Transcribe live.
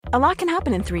A lot can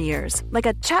happen in 3 years, like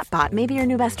a chatbot may be your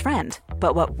new best friend.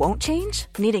 But what won't change?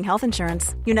 Needing health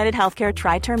insurance. United Healthcare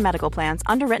Tri-Term Medical Plans,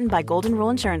 underwritten by Golden Rule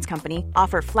Insurance Company,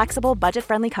 offer flexible,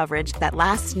 budget-friendly coverage that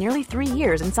lasts nearly 3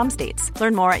 years in some states.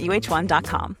 Learn more at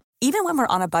uh1.com. Even when we're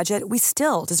on a budget, we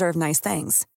still deserve nice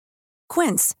things.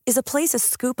 Quince is a place to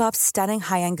scoop up stunning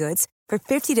high-end goods for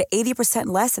 50 to 80%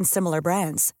 less than similar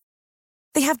brands.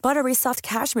 They have buttery soft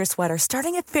cashmere sweaters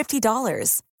starting at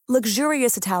 $50,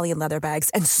 luxurious Italian leather bags,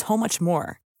 and so much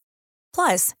more.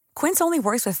 Plus, Quince only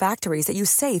works with factories that use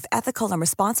safe, ethical, and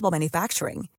responsible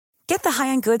manufacturing. Get the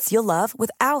high-end goods you'll love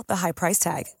without the high price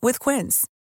tag with Quince.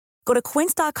 Go to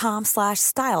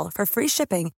quince.com/style for free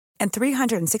shipping and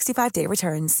 365-day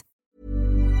returns.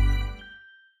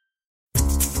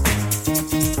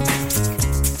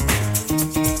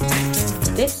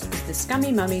 This is the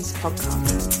Scummy Mummies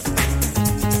podcast.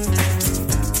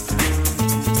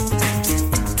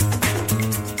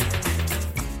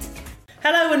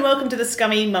 Hello and welcome to the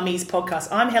Scummy Mummies podcast.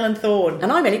 I'm Helen Thorne.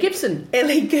 And I'm Ellie Gibson.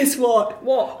 Ellie, guess what?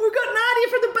 What? We've got Nadiya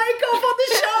from the Bake Off on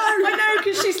the show! I know,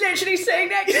 because she's literally sitting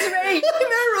next to me. I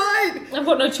know, right? I've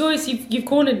got no choice. You've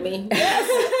cornered me. Yes.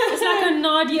 It's like a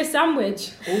Nadiya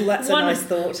sandwich. Oh, that's a nice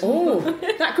thought. Oh,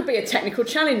 that could be a technical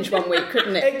challenge one week,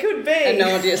 couldn't it? It could be. A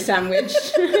Nadiya sandwich.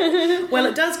 Well,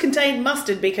 it does contain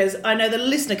mustard because I know the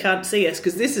listener can't see us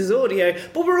because this is audio,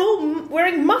 but we're all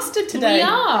wearing mustard today. We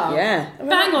are. Yeah.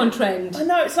 Bang on trend. I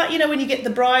know, it's like, you know, when you get the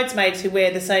bridesmaids who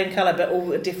wear the same colour but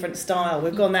all a different style.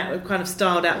 We've kind of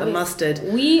styled out the mustard.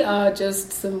 We are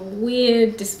just some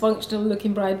weird, dysfunctional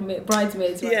looking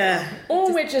bridesmaids. Right Yeah. now.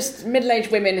 Or we're just middle-aged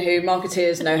women who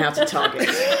marketeers know how to target.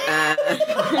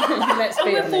 Let's be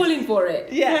We're honest. falling for it.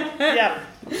 Yeah.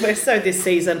 We're so this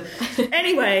season.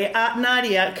 Anyway,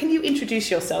 Nadiya, can you introduce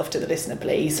yourself to the listener,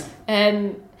 please?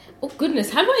 Oh goodness,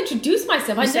 how do I introduce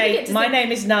myself? I You say, my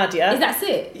name is Nadiya. That's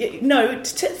it? No,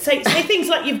 say things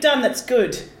like you've done that's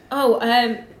good.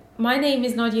 My name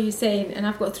is Nadiya Hussain and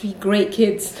I've got 3 great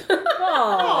kids.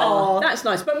 Oh, that's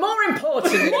nice. But more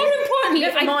importantly,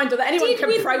 never mind that anyone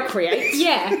can procreate.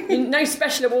 Yeah. No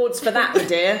special awards for that, my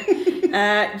dear.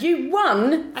 You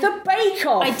won the Bake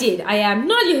Off. I did. I am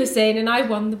Nadiya Hussain and I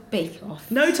won the Bake Off.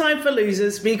 No time for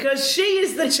losers because she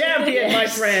is the champion, Yes. my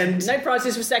friend. No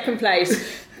prizes for second place,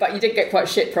 but you did get quite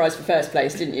a shit prize for first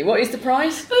place, didn't you? What is the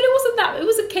prize? Oh, it wasn't that. It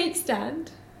was a cake stand.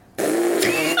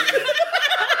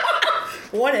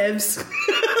 Whatevs.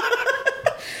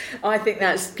 I think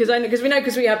that's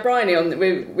because we have Bryony on.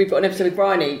 We've got an episode with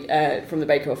Bryony from the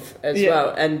Bake Off as well,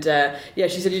 and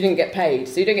she said you didn't get paid,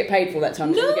 so you don't get paid for all that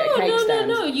time. So you get a cake stand.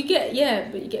 No. You get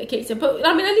but you get a cake stand. But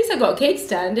I mean, at least I got a cake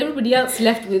stand. Everybody else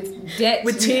left with debt,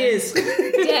 With tears,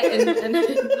 and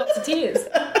lots of tears.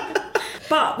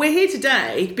 But we're here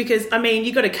today because, I mean,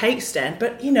 you got a cake stand,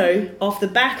 but, you know, off the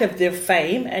back of your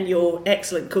fame and your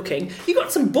excellent cooking, you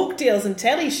got some book deals and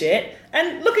telly shit,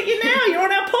 and look at you now, you're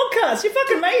on our podcast, you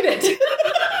fucking made it.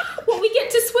 What, we get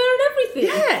to swear and everything?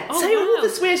 Yeah, say all the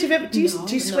swears you've ever... Do you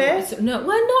swear? No,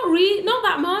 well, not really, not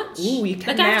that much. Ooh, you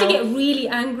can I have to now. get really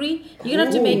angry. You're going to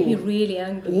have to make me really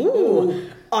angry. Ooh.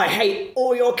 I hate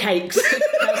all your cakes.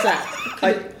 How's that?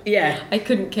 I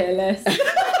couldn't care less.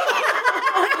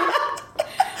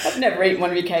 I've never eaten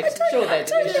one of your cakes. I'm sure they're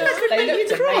delicious. They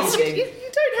looked amazing. You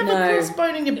don't have a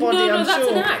crossbone in your body, I'm that's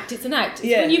sure. an act. It's an act. It's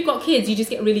Yeah. when you've got kids, you just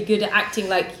get really good at acting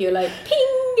like you're like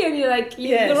ping, and you're like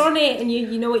you're on it, and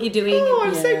you know what you're doing. Oh,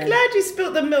 I'm so glad you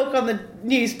spilt the milk on the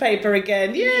newspaper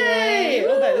again. Yay!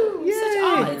 All that- Woo, such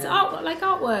art. It's art, like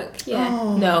artwork. Yeah.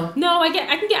 Oh. No. I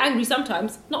can get angry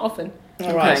sometimes, not often.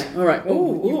 All right. All right.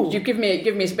 Ooh. You give me a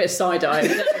bit of side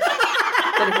eye.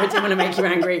 I didn't want to make you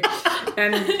angry.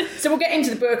 So we'll get into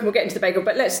the book and we'll get into the bagel,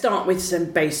 but let's start with some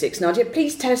basics. Nadiya,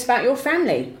 please tell us about your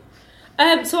family.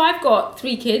 So I've got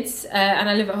 3 kids, and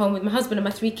I live at home with my husband and my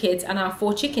 3 kids, and our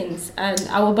 4 chickens, and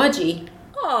our budgie.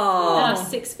 Oh, And our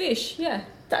 6 fish. Yeah.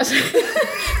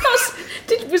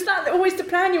 was that always the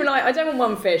plan? You were like, I don't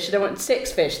want 1 fish, I don't want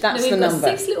 6 fish. That's the number. We've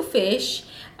got 6 little fish.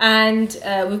 And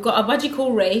we've got a budgie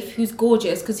called Rafe, who's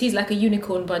gorgeous because he's like a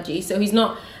unicorn budgie. So he's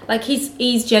not like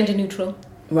he's gender neutral.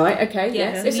 Right. Okay.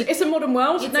 Yeah, Yes. so It's a modern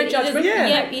world. No judgment.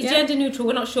 He's gender neutral.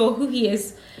 We're not sure who he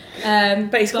is.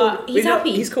 But he's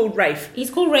happy. He's called Rafe. He's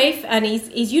called Rafe, and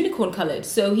he's unicorn coloured.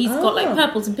 So he's got like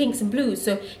purples and pinks and blues.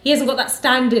 So he hasn't got that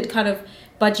standard kind of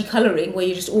budgie colouring where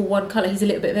you're just all one colour. He's a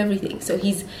little bit of everything. So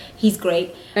he's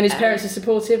great. And his parents are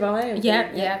supportive, are they?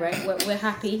 Yeah. Great. We're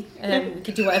happy. We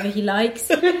can do whatever he likes.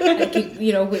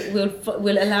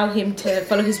 We'll allow him to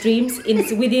follow his dreams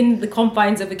within the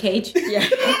confines of a cage. Yeah.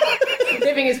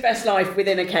 Living his best life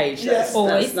within a cage. That's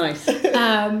always nice.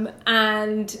 And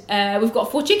we've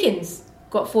got 4 chickens.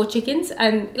 got 4 chickens,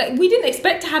 and like we didn't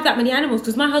expect to have that many animals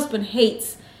because my husband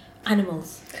hates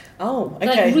animals. Oh, okay.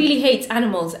 Like really hates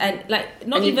animals, and like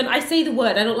not even I say the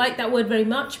word. I don't like that word very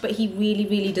much, but he really,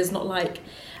 really does not like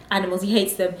animals. He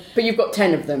hates them. But you've got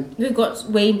 10 of them. We've got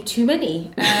way too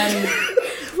many.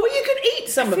 Well, you could eat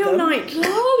some of them. No, you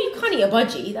can't eat a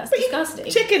budgie. That's disgusting.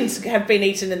 Chickens have been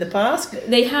eaten in the past.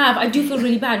 They have. I do feel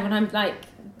really bad when I'm like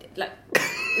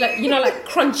you know, like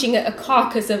crunching at a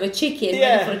carcass of a chicken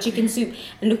ready for a chicken soup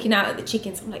and looking out at the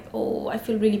chickens. I'm like, oh, I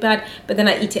feel really bad. But then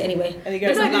I eat it anyway. And it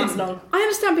doesn't last long. I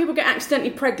understand people get accidentally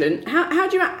pregnant. How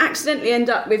do you accidentally end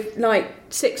up with like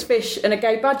 6 fish and a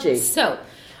gay budgie? So,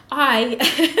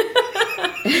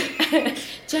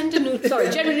 gender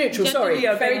neutral. Sorry,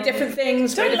 very different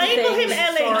things. Don't label him,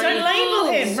 Ellie. Don't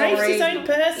label him. Raise his own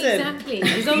person. Exactly,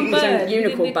 his own bird. His own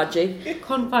unicorn budgie.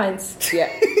 Confines. Yeah,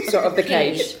 sort of the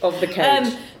cage.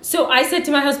 So I said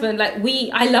to my husband, like,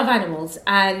 I love animals,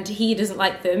 and he doesn't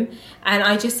like them, and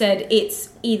I just said it's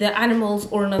either animals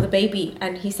or another baby,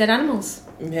 and he said animals.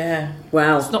 Yeah.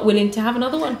 Wow. He's not willing to have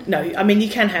another one. No, I mean you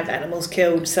can have animals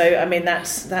killed, so I mean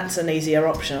that's an easier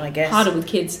option, I guess. Harder with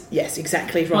kids. Yes,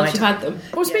 exactly right. Once you've had them.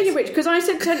 Well, speaking of which, because I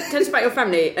said tell us about your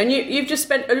family, and you've just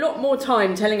spent a lot more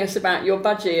time telling us about your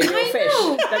budgie and your fish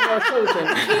than your children.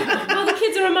 Well, the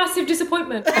kids are a massive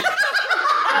disappointment.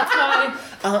 That's why.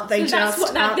 Aren't they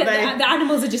the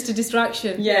animals are just a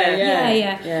distraction.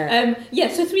 Yeah.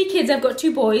 So 3 kids. I've got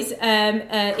 2 boys,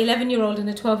 11-year-old and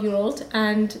a 12-year-old,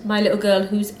 and my little girl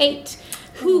who's 8,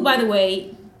 who, by the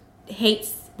way,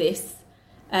 hates this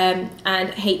and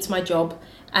hates my job.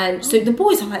 And so the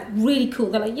boys are like really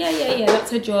cool. They're like, yeah,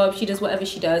 that's her job. She does whatever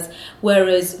she does.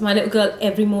 Whereas my little girl,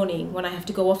 every morning when I have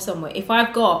to go off somewhere, if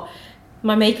I've got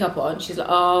my makeup on, she's like,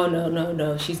 oh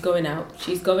no, she's going out.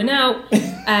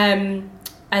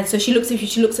 And so she looks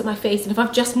at my face, and if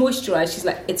I've just moisturised, she's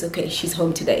like, it's okay, she's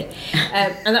home today.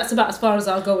 And that's about as far as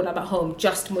I'll go when I'm at home,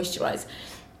 just moisturise.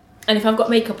 And if I've got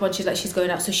makeup on, she's like, she's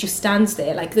going out. So she stands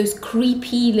there like those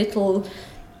creepy little,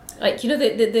 like, you know,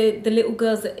 the little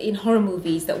girls in horror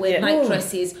movies that wear night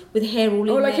dresses with hair all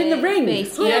in like in the ring.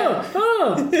 Face. Yeah.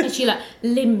 And she like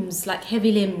limbs, like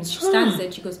heavy limbs. She stands there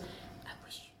and she goes, I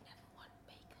wish you'd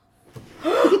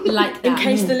never worn makeup. Like that. In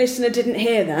case the listener didn't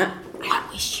hear that. I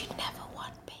wish you'd never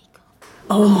worn makeup.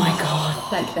 Oh my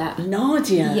God. Like that.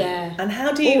 Nadia. Yeah. And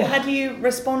how do you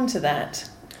respond to that?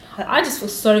 I just feel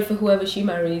sorry for whoever she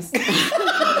marries.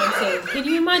 Can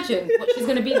you imagine what she's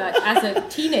going to be like as a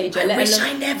teenager? I wish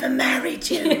I never married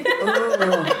you.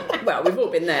 Well, we've all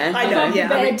been there. I know, yeah.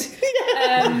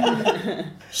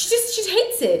 She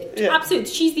hates it. Yeah. Absolutely.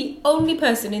 She's the only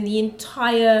person in the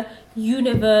entire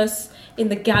universe, in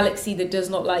the galaxy, that does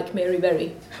not like Mary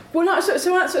Berry. Well, no, so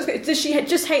does she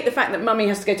just hate the fact that Mummy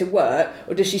has to go to work,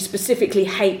 or does she specifically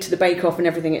hate the Bake Off and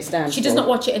everything it stands for? She does not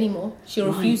watch it anymore. She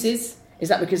refuses. Is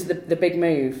that because of the big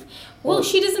move? Well,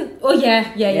 she doesn't... Oh,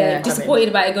 yeah. Disappointed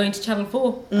about it going to Channel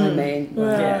 4. I mean...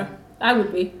 Yeah. I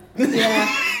would be. Yeah.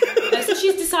 So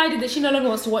she's decided that she no longer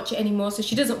wants to watch it anymore, so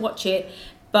she doesn't watch it.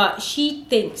 But she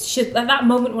thinks... at that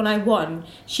moment when I won,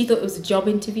 she thought it was a job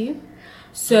interview.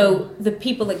 So the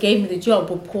people that gave me the job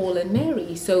were Paul and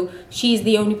Mary. So she's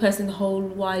the only person in the whole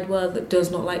wide world that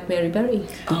does not like Mary Berry.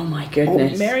 Oh, my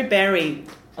goodness. Mary Berry...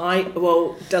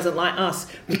 doesn't like us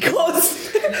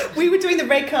because we were doing the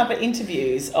red carpet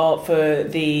interviews for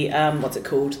the what's it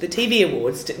called, the TV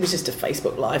Awards. It was just a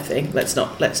Facebook Live thing. Let's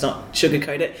not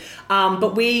sugarcoat it.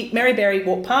 But Mary Berry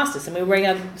walked past us, and we were wearing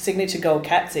our signature gold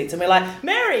cat suits, and we're like,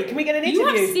 Mary, can we get an interview?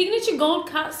 You have signature gold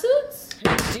cat suits?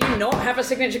 Do you not have a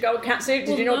signature gold cat suit?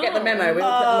 Did you not get the memo? We'll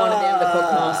put them on at the end of the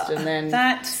podcast, and then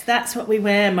that's what we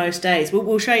wear most days.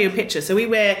 We'll show you a picture. So we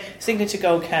wear signature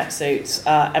gold cat suits,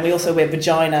 and we also wear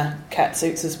vagina cat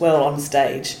suits as well on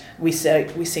stage. We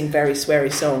sing very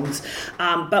sweary songs,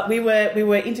 but we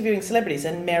were interviewing celebrities,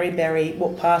 and Mary Berry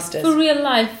walked past us. For real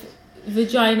life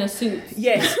vagina suits.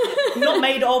 Yes, not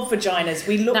made of vaginas.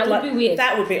 We look that would be weird.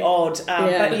 That would be odd.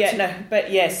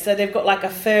 But yes. So they've got like a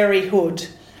furry hood,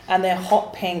 and they're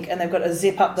hot pink, and they've got a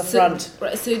zip up the front.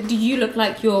 Right, so do you look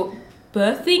like you're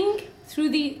birthing through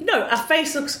the... No, our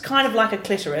face looks kind of like a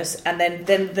clitoris, and then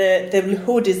the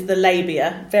hood is the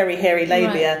labia, very hairy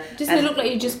labia. Right. Doesn't it look like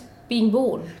you're just being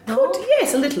born? Could,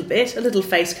 yes, a little bit. A little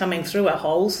face coming through our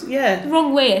holes, yeah. The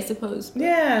wrong way, I suppose.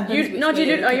 Yeah.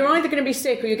 Nadia, you're either going to be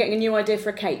sick or you're getting a new idea for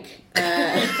a cake.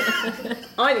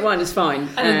 Either one is fine.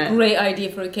 I have a great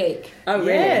idea for a cake. Oh,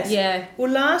 really? Yes. Yeah.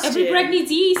 Well, Every bread needs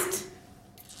yeast.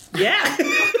 Yeah.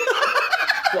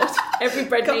 What? Every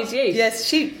bread needs yeast?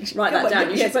 Yes, Write that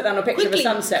down. You should put that on a picture of a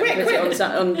sunset and put it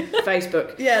on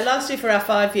Facebook. Yeah, last year for our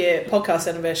 5-year podcast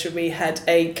anniversary, we had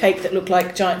a cake that looked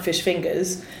like giant fish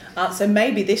fingers. So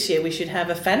maybe this year we should have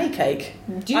a fanny cake.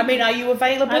 Are you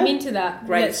available? I'm into that.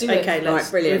 Great. Let's do it. Okay, Right,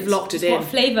 brilliant. We've locked it in. What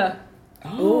flavour?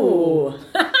 Oh.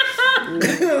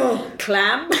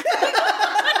 Clam.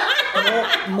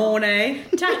 Mornay.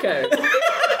 Taco.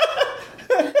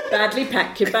 Badly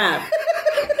packed kebab.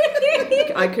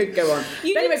 I could go on.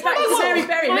 But anyway, back to Mary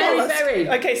Berry.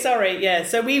 Okay, sorry. Yeah,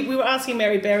 so we were asking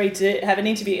Mary Berry to have an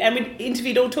interview, and we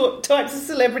interviewed all types of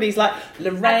celebrities like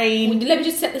Lorraine. Let me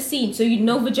just set the scene so you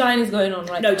know vagina's going on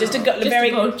right now. No, just a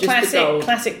very gold.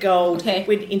 classic gold. Okay.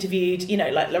 We'd interviewed,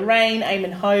 like Lorraine,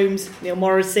 Eamon Holmes, Neil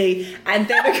Morrissey, and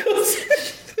then of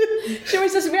course. She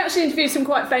always does. We actually interviewed some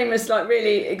quite famous,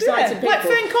 really exciting people. like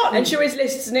Fern Cotton. And she always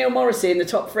lists Neil Morrissey in the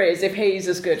top 3 as if he's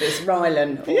as good as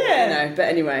Rylan. Or, but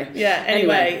anyway. Yeah,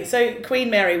 anyway. So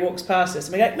Queen Mary walks past us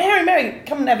and we go, Mary,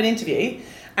 come and have an interview.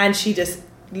 And she just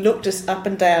looked us up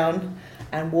and down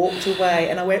and walked away.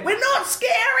 And I went, we're not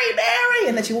scary, Mary!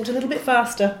 And then she walked a little bit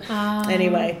faster.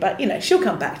 Anyway, but, she'll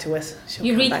come back to us.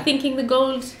 You're rethinking the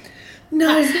gold...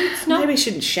 No, maybe we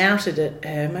shouldn't shout it at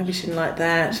her. Maybe we shouldn't like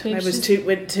that. Maybe it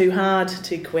went too hard,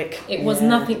 too quick. It was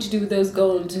nothing to do with those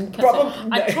gold.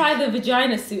 I'd try the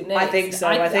vagina suit next. I think so.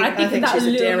 I think she's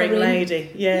a daring lady.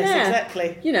 Yes,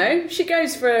 exactly. She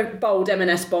goes for a bold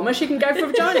M&S bomber. She can go for a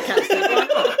vagina capsule. Why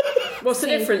not? What's the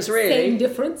difference, really? Same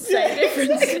difference.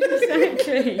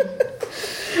 Exactly.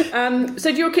 So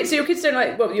your kids don't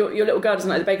like... Well, your little girl doesn't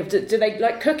like the bake-off. Do they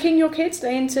like cooking, your kids? Are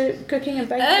they into cooking and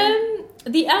baking?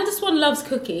 The eldest one loves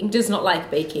cooking, does not like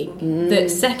baking. The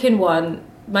second one,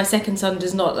 my second son,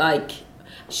 does not like...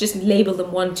 Just label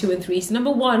them 1, 2 and 3. So number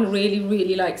 1 really,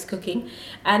 really likes cooking.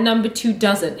 And number 2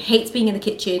 doesn't. Hates being in the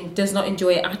kitchen, does not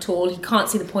enjoy it at all. He can't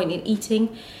see the point in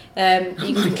eating. Oh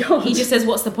my God. He just says,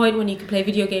 what's the point when you can play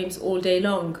video games all day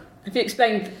long? Have you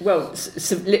explained? Well,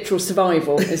 literal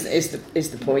survival is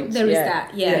the point. There is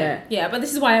that, yeah. But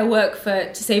this is why I work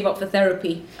to save up for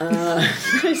therapy.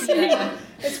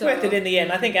 It's worth it in the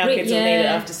end. I think our kids will need it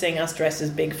after seeing us dressed as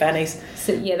big fannies.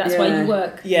 So that's why you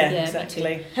work. Yeah,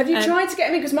 exactly. Have you tried to get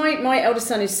him in? Because my eldest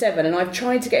son is 7, and I've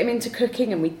tried to get him into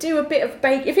cooking, and we do a bit of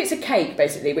bake. If it's a cake,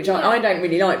 basically, which I don't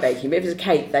really like baking, but if it's a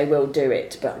cake, they will do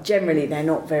it. But generally, they're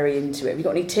not very into it. Have you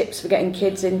got any tips for getting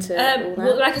kids into all that?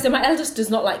 Well, like I said, my eldest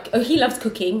does not like... he loves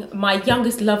cooking. My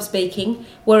youngest loves baking,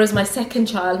 whereas my second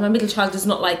child, my middle child, doesn't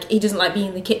like being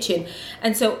in the kitchen.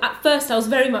 And so at first, I was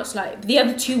very much like... The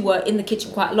other 2 were in the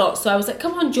kitchen quite a lot, so I was like,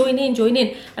 come on, join in.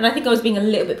 And I think I was being a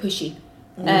little bit pushy.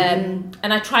 And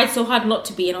I tried so hard not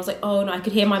to be, and I was like, oh no, I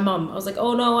could hear my mum. I was like,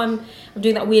 oh no, I'm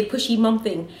doing that weird pushy mum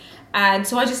thing. And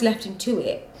so I just left him to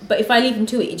it. But if I leave him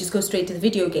to it, he just goes straight to the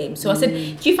video game. So I said,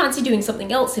 do you fancy doing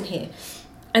something else in here?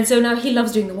 And so now he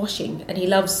loves doing the washing, and he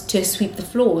loves to sweep the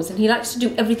floors, and he likes to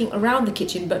do everything around the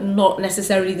kitchen, but not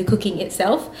necessarily the cooking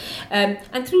itself.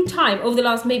 And through time, over the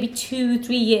last maybe 2-3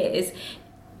 years,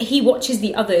 he watches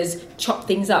the others chop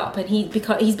things up, and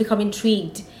he's become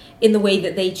intrigued in the way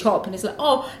that they chop, and it's like,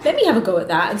 oh, let me have a go at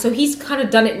that. And so he's kind of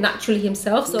done it naturally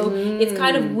himself. So it's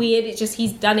kind of weird. It's just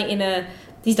he's done it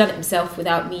himself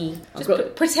without me.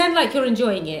 Just pretend like you're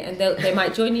enjoying it, and they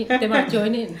might join in. They might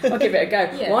join in. I'll give it a go.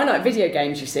 Yeah. Well, I like video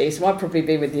games, you see, so I'd probably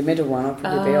be with the middle one. I'd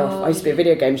probably be off. I used to be a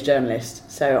video games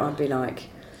journalist, so I'd be like,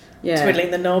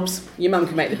 twiddling the knobs. Your mum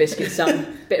can make the biscuits,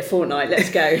 son. Bit of Fortnite, let's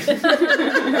go.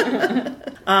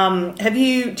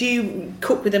 Do you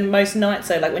cook with them most nights,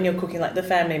 so like when you're cooking like the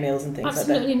family meals and things like that?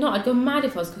 Absolutely not. I'd go mad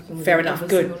if I was cooking with them. Fair enough,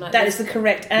 good. That is the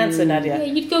correct answer, Nadiya. Yeah,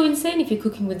 you'd go insane if you're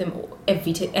cooking with them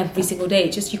every single day.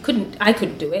 Just I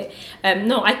couldn't do it.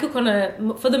 No, I cook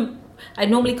I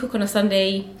normally cook on a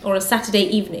Sunday or a Saturday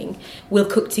evening. We'll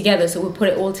cook together, so we'll put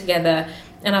it all together.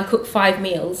 And I'll cook 5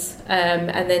 meals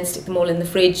and then stick them all in the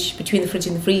fridge, between the fridge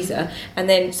and the freezer. And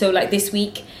then, so like this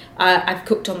week, I've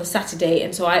cooked on the Saturday,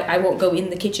 and so I won't go in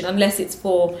the kitchen unless it's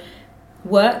for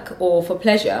work or for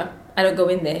pleasure. I don't go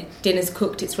in there. Dinner's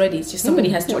cooked, it's ready. It's just somebody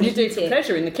has to eat it. What do you do for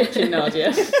pleasure in the kitchen,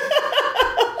 Nadiya?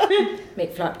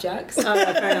 Make flapjacks. Oh,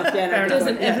 fair enough, yeah.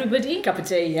 Doesn't everybody? Cup of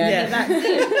tea, yeah. That's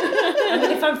it. I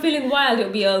mean, if I'm feeling wild,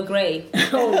 it'll be Earl Grey.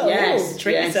 Oh, yes.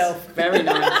 Treat yourself. Very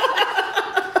nice.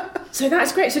 So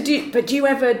that's great. So do you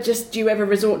ever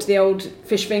resort to the old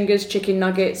fish fingers, chicken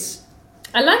nuggets?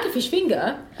 I like a fish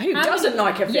finger. Who doesn't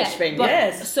like a fish finger?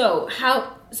 Yes. So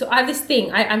I have this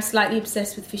thing. I'm slightly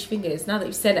obsessed with fish fingers. Now that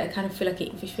you've said it, I kind of feel like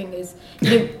eating fish fingers. You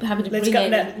know, having to bring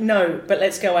in. No, but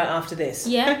let's go out after this.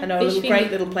 Yeah. I know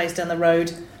great little place down the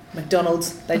road.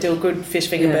 McDonald's, they do a good fish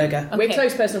finger burger. Okay. We're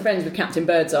close personal friends with Captain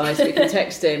Birdseye, so we can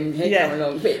text him. He'll come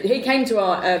along. But he came to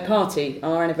our party,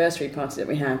 our anniversary party that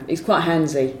we have. He's quite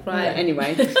handsy. Right.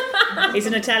 Anyway. He's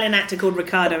an Italian actor called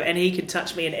Riccardo, and he could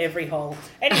touch me in every hole.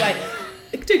 Anyway,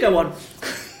 do go on.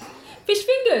 Fish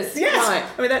fingers. Yes. Right.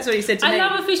 I mean, that's what he said to me. I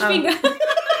love a fish finger.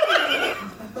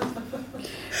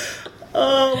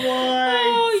 Oh, why?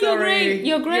 Oh, you're Sorry. great.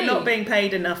 You're great. You're not being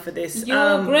paid enough for this.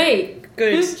 You're great.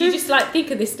 Good. You just like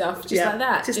think of this stuff just like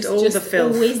that. Just all the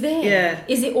filth. Always there. Yeah.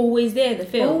 Is it always there? The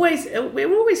filth. Always.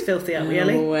 We're always filthy, aren't we,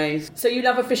 Ellie? Always. So you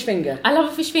love a fish finger? I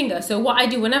love a fish finger. So what I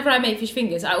do whenever I make fish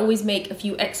fingers, I always make a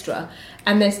few extra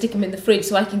and then stick them in the fridge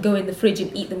so I can go in the fridge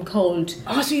and eat them cold.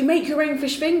 Oh, so you make your own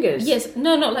fish fingers? Yes.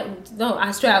 No,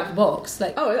 I straight out of the box.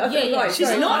 Like. Oh, yeah. right.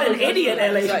 She's not an idiot,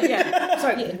 Ellie. Like, yeah. It's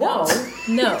like, Yeah, what?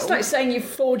 No. It's like saying you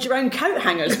forge your own coat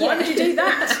hangers. Why would you do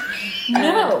that?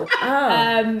 No.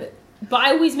 But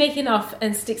I always make enough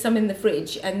and stick some in the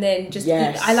fridge and then just eat.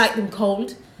 I like them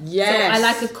cold. Yes. So I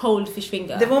like a cold fish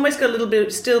finger. They've almost got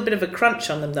still a bit of a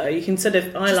crunch on them, though. You can sort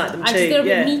of, I like them too. They're a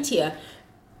bit meatier.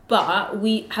 But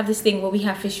we have this thing where we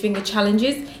have fish finger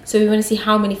challenges. So we want to see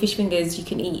how many fish fingers you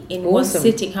can eat in one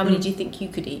sitting. How many do you think you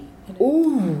could eat?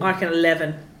 Ooh. I reckon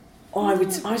 11. Oh, I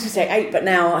was going to say 8, but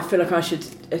now I feel like I should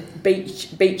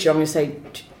beat you. I'm going to say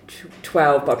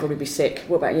 12, but I'd probably be sick.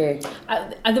 What about you?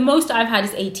 The most I've had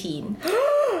is 18.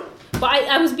 But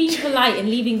I was being polite and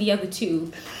leaving the other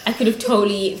 2. I could have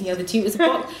totally eaten the other 2. It was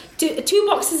two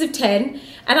boxes of 10,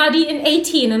 and I'd eaten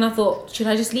 18, and I thought, should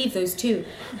I just leave those 2?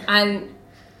 And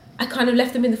I kind of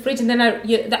left them in the fridge, and then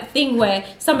that thing where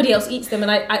somebody else eats them,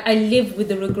 and I live with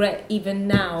the regret even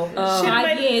now.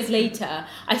 5 years later,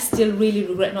 I still really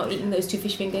regret not eating those 2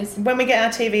 fish fingers. When we get our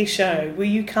TV show, will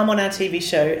you come on our TV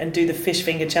show and do the fish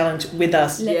finger challenge with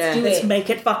us? Let's do Let's it.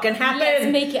 make it fucking happen. Let's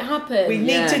make it happen. We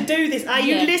need to do this. Are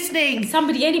you listening?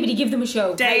 Anybody give them a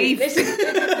show. Dave.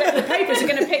 The papers are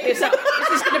going to pick this up.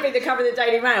 This is going to be the cover of the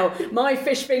Daily Mail. My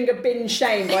fish finger bin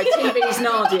shame by TV's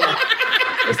Nadiya.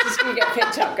 This is going to get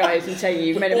picked up, guys, and tell you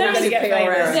you've made a massive PR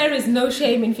error. There is no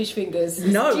shame in fish fingers.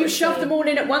 No. Do you shove them all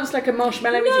in at once like a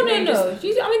marshmallow? No. I mean,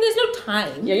 there's no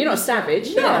time. Yeah, you're not a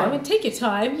savage. No, Yeah. I mean, take your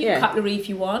time. Use cutlery if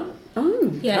you want.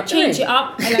 Oh, yeah, change it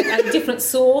up. I like a different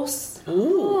sauce.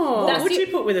 Oh. What would you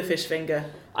put with a fish finger?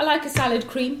 I like a salad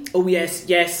cream. Oh,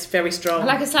 yes, very strong. I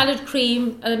like a salad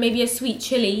cream, maybe a sweet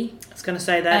chilli. I was going to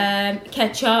say that.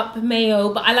 Ketchup,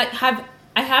 mayo, but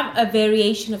I have a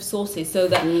variation of sauces so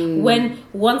that when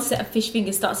one set of fish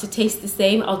fingers starts to taste the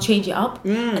same, I'll change it up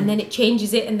and then it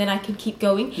changes it and then I can keep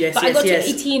going. I got to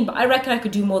 18, but I reckon I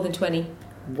could do more than 20.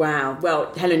 Wow.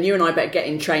 Well, Helen, you and I better get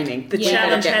in training. The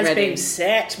challenge has been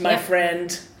set, my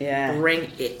friend. Yeah. Bring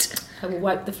it. I will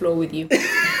wipe the floor with you.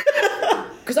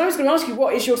 Because I was going to ask you,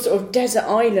 what is your sort of desert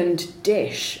island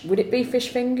dish? Would it be fish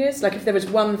fingers? Like if there was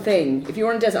one thing, if you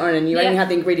were on a desert island and you only had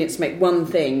the ingredients to make one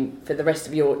thing for the rest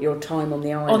of your time on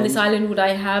the island. On this island, would I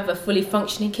have a fully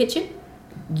functioning kitchen?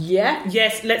 Yeah.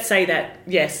 Yes, let's say that.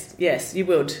 Yes, you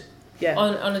would. Yeah.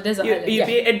 On a desert island?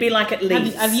 It'd be like at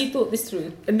least. Have you thought this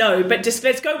through? No, but just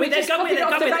let's go with it. Go with it.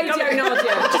 Off the radio,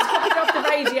 Nadiya. Just copy it off the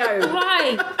radio.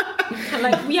 Right.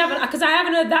 Like we haven't, because I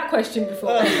haven't heard that question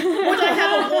before. Would I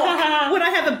have a wok? Would I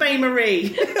have a bain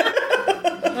marie?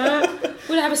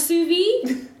 Would I have a sous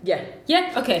vide? Yeah.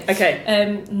 Yeah. Okay.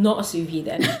 Not a sous vide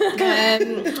then.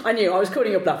 I knew. I was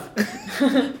calling your bluff. Do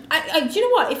you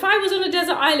know what? If I was on a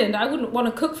desert island, I wouldn't want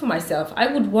to cook for myself. I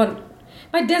would want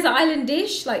my desert island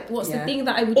dish. Like, what's the thing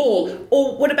that I would eat?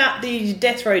 Or what about the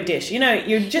death row dish? You know,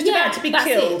 you're just about to be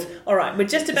killed. All right, we're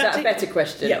just about to... Is that a better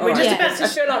question? Yeah, we're just about to... I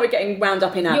feel like we're getting wound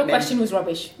up in admin. Your question was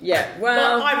rubbish. Yeah,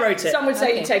 well I wrote it. Some would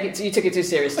say you took it too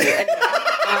seriously.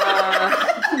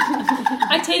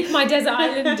 I take my desert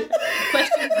island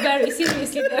questions very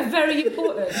seriously. They're very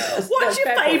important. What's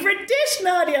your favourite dish,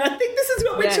 Nadiya? I think this is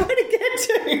what we're trying to get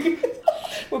to.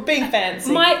 We're being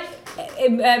fancy.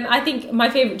 I think my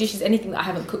favourite dish is anything that I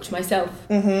haven't cooked myself.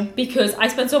 Mm-hmm. Because I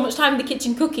spend so much time in the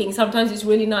kitchen cooking, sometimes it's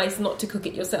really nice not to cook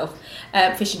it yourself.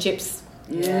 Fish and chips.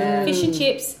 Yeah. Fish and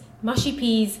chips, mushy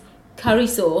peas, curry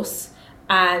sauce,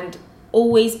 and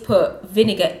always put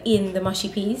vinegar in the mushy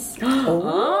peas.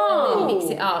 Oh. And then mix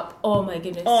it up. Oh my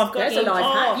goodness. Oh, I've got a life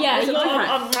hack. Yeah,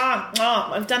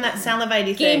 I've done that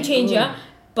salivating thing. Game changer.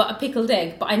 But a pickled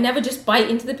egg. But I never just bite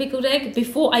into the pickled egg.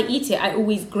 Before I eat it, I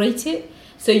always grate it.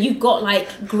 So you've got like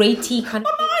gratey kind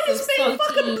of. My mind is being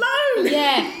fucking blown.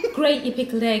 Yeah, grate your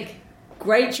pickled egg.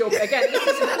 Great job. Again, this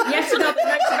is yet another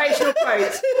motivational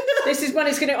quote. This is one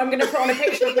I'm going to put on a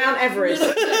picture of Mount Everest.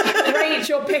 Great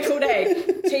your pickled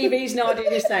egg. TV's Nadiya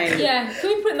Hussain. Yeah, can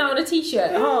we put that on a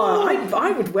t-shirt? Oh,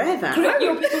 I would wear that. Grate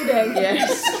your pickled egg.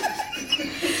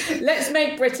 Yes. Let's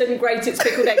make Britain great its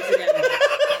pickled eggs again.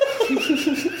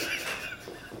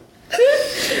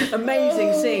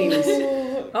 Amazing scenes.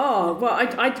 Oh, well, I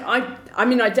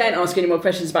daren't ask any more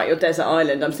questions about your desert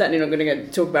island. I'm certainly not going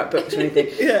to talk about books or anything.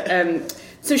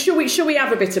 So shall we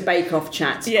have a bit of Bake Off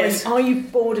chat? Yes. Are you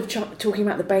bored of talking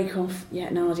about the Bake Off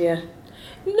yet, Nadia?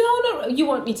 No, you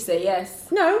want me to say yes?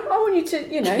 No, I want you to,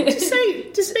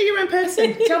 Just be your own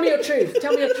person. tell me your truth.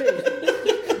 Tell me your truth.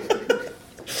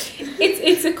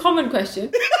 It's a common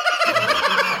question.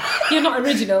 You're not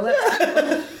original.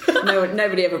 No,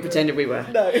 nobody ever pretended we were.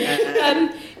 No.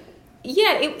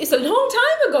 It's a long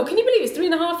time ago. Can you believe it's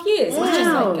 3.5 years? Wow. It's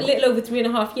just like a little over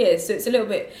 3.5 years. So it's a little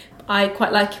bit. I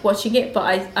quite like watching it, but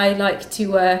I like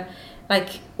to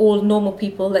like all normal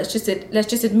people. Let's just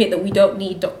admit that we don't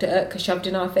need Dr. Urtka shoved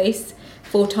in our face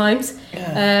 4 times,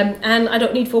 and I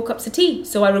don't need 4 cups of tea.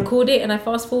 So I record it and I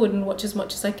fast forward and watch as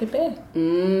much as I can bear.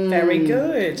 Very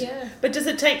good. Yeah. But does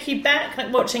it take you back,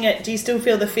 like watching it? Do you still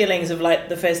feel the feelings of like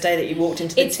the first day that you walked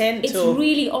into the tent? It's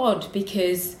really odd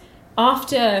because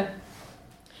after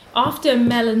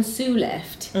Mel and Sue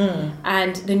left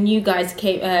and the new guys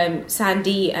came,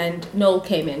 Sandy and Noel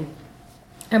came in,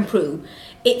 and Prue,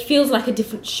 it feels like a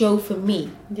different show for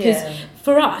me. Because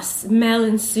for us, Mel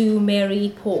and Sue,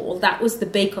 Mary, Paul, that was the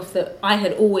Bake Off that I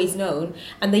had always known.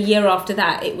 And the year after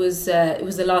that, it was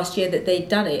the last year that they'd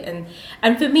done it.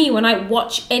 And for me, when I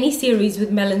watch any series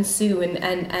with Mel and Sue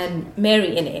and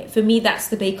Mary in it, for me, that's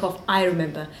the Bake Off I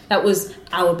remember. That was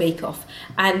our Bake Off.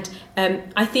 And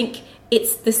I think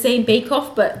it's the same Bake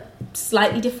Off, but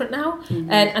slightly different now.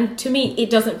 And to me,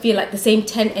 it doesn't feel like the same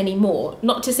tent anymore.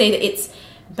 Not to say that it's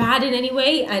bad in any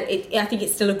way, and I think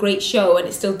it's still a great show and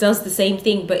it still does the same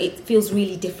thing, but it feels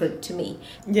really different to me.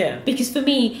 Yeah. Because for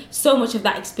me, so much of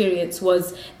that experience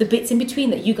was the bits in between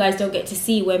that you guys don't get to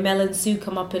see, where Mel and Sue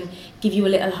come up and give you a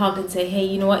little hug and say, hey,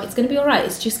 you know what, it's going to be all right,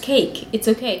 it's just cake, it's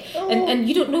okay. And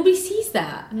nobody sees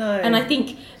that. No. And I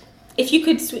think if you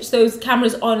could switch those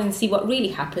cameras on and see what really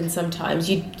happens sometimes,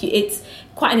 it's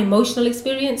quite an emotional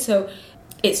experience, so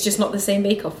it's just not the same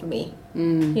Bake Off for me.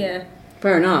 Yeah.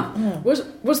 Fair enough.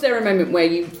 Was there a moment where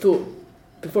you thought,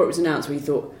 before it was announced, where you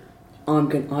thought, I am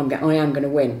going to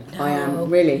win? No. I am,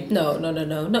 really? No.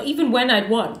 Not even when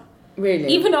I'd won. Really?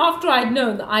 Even after I'd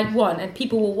known that I'd won and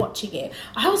people were watching it,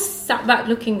 I was sat back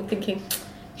looking, thinking,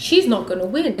 she's not going to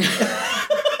win.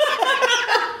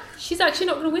 She's actually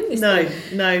not going to win this thing.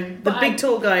 No. The big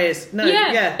tall guy is. No.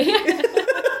 Yeah.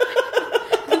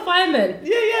 The fireman.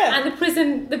 Yeah. And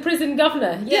the prison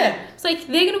governor. Yeah. It's like,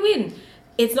 they're going to win.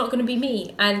 It's not going to be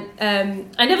me. And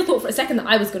I never thought for a second that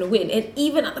I was going to win. And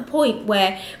even at the point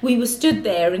where we were stood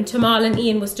there and Tamal and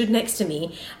Ian were stood next to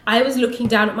me, I was looking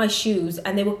down at my shoes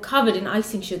and they were covered in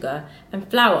icing sugar and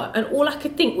flour. And all I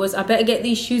could think was, I better get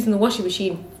these shoes in the washing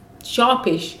machine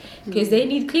sharpish because they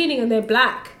need cleaning and they're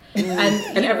black.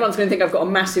 And everyone's going to think I've got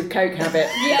a massive coke habit.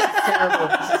 Yeah. It's terrible.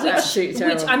 It's absolutely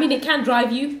terrible. Which, I mean, it can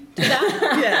drive you to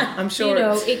that. Yeah, I'm sure.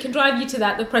 It can drive you to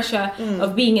that, the pressure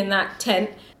of being in that tent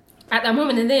at that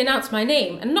moment. And they announced my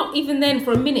name, and not even then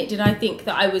for a minute did I think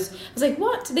that I was like,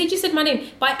 what? They just said my name.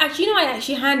 But I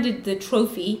actually handed the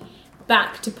trophy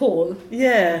back to Paul.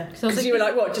 Yeah. Because you were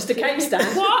like, what, just a cake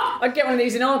stand? What? I'd get one of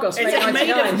these in Argos. Is it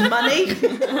made of money?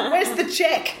 Where's the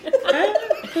check?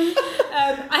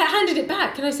 I handed it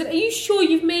back and I said, are you sure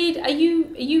you've made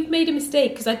a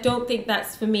mistake? Because I don't think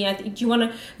that's for me. Do you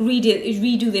want to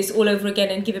redo this all over again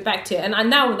and give it back to it? And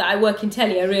now that I work in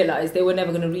telly, I realise they were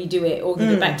never going to redo it or give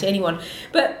it back to anyone.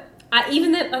 But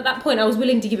even then, at that point, I was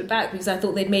willing to give it back because I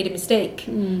thought they'd made a mistake.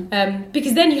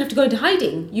 Because then you have to go into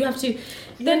hiding. You have to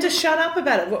shut up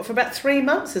about it. For about 3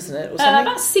 months, isn't it? Or something?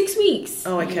 About 6 weeks.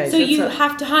 Oh, okay. So you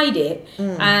have to hide it.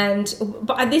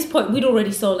 But at this point, we'd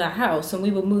already sold our house and we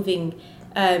were moving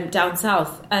down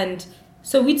south. And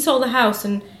so we'd sold the house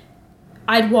and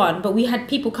I'd won, but we had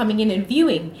people coming in and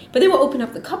viewing. But they were opening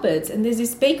up the cupboards and there's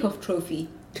this Bake Off trophy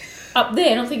up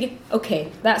there, and I'm thinking, okay,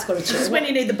 that's got to change. This is when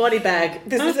you need the body bag.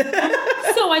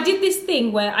 So I did this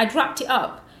thing where I'd wrapped it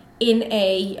up in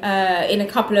a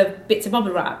couple of bits of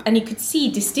bubble wrap, and you could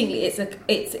see distinctly it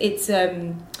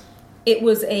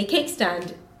was a cake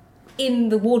stand in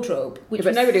the wardrobe.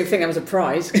 But nobody would think that was a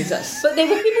prize because that's.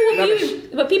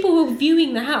 But people were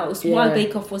viewing the house while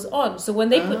Bake Off was on. So when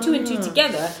they put 2 and 2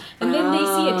 together, and then they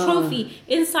see a trophy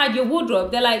inside your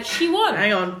wardrobe, they're like, "She won."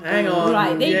 Hang on.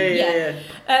 Right?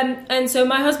 And so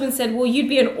my husband said, "Well, you'd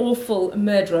be an awful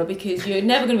murderer because you're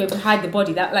never going to be able to hide the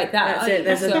body like that." That's it.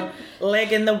 There's a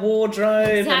leg in the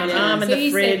wardrobe and an arm in the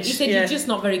fridge. He said, "You're just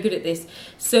not very good at this."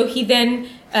 So he then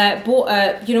bought,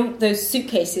 those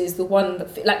suitcases, the one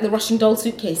that, like the Russian doll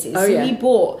suitcases. He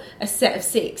bought a set of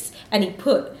 6, and he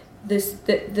put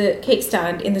the cake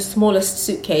stand in the smallest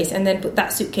suitcase, and then put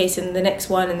that suitcase in the next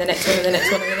one, and the next one, and the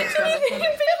next one, and the next one.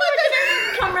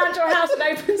 Come round to our house and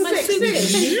open 6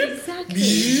 suitcase.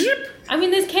 Exactly. I mean,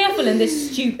 there's careful and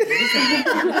there's stupid.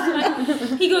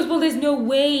 He goes, well, there's no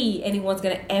way anyone's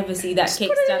going to ever see that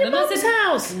cake stand. And I said,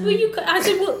 house. I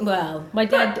said, well, my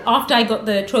dad, after I got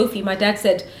the trophy, my dad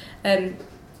said,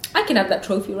 I can have that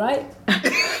trophy, right?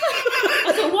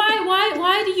 I said,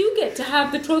 why do you get to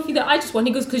have the trophy that I just won?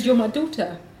 He goes, because you're my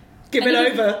daughter. Give it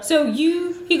over.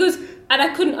 He goes, and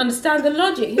I couldn't understand the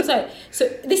logic. He was like, so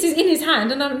this is in his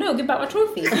hand, and I don't know, give back my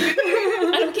trophy.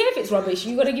 I don't care if it's rubbish,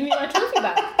 you got to give me my trophy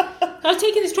back. I was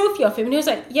taking this trophy off him, and he was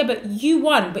like, yeah, but you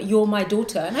won, but you're my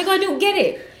daughter. And I go, I don't get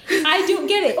it.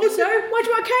 Also, why do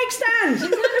you want a cake stand? It's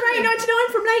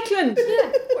 $8.99 from Lakeland.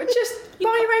 Yeah. Or just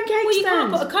buy your own cake stand. You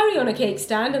can't put a curry on a cake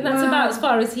stand, and that's about as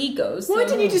far as he goes. Why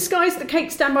didn't you disguise the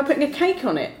cake stand by putting a cake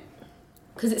on it?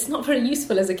 Because it's not very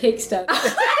useful as a cake stand.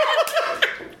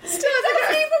 Still, it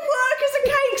doesn't even work as a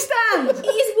cake stand. It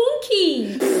is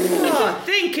wonky.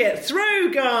 Think it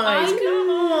through, guys. Come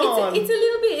on. It's a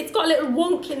little bit. It's got a little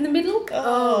wonk in the middle.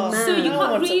 Oh, so you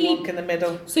can't really a wonk in the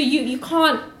middle. So you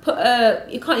can't put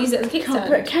you can't use it as a cake stand. Can't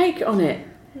put a cake on it.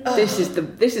 Oh. This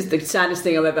is the saddest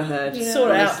thing I've ever heard. Yeah.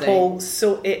 Sort it out, Paul.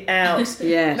 Sort it out.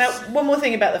 Yes. Now, one more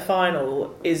thing about the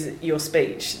final is your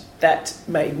speech that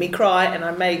made me cry, and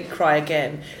I may cry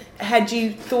again. Had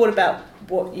you thought about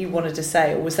what you wanted to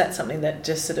say, or was that something that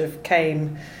just sort of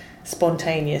came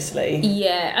spontaneously?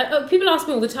 Yeah, people ask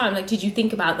me all the time, like, did you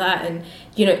think about that? And,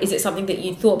 you know, is it something that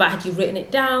you thought about? Had you written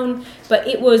it down? But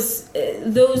it was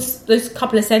those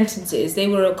couple of sentences, they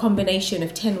were a combination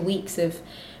of 10 weeks of,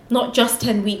 not just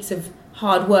 10 weeks of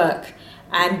hard work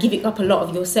and giving up a lot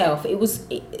of yourself. It was,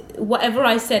 whatever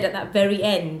I said at that very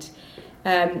end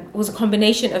was a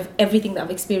combination of everything that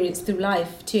I've experienced through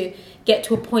life to get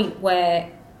to a point where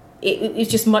it was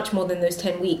just much more than those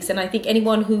 10 weeks. And I think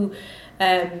anyone who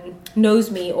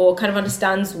knows me or kind of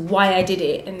understands why I did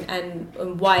it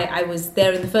and why I was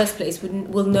there in the first place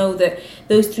will know that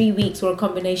those 3 weeks were a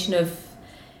combination of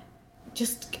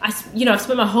just, I've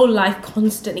spent my whole life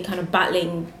constantly kind of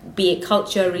battling, be it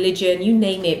culture, religion, you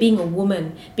name it, being a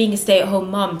woman, being a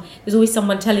stay-at-home mum. There's always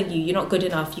someone telling you, you're not good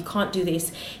enough, you can't do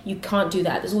this, you can't do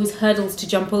that. There's always hurdles to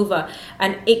jump over.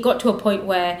 And it got to a point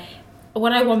where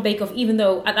when I won Bake Off, even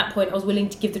though at that point I was willing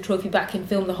to give the trophy back and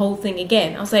film the whole thing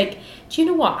again, I was like, do you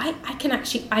know what? I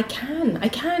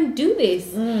can do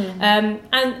this.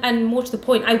 And more to the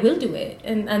point, I will do it.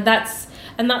 And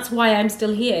that's why I'm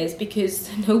still here, is because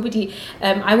nobody,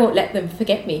 I won't let them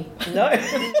forget me. No.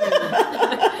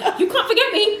 You can't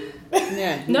forget me.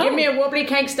 Yeah. No. Give me a wobbly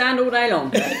cake stand all day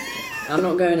long. I'm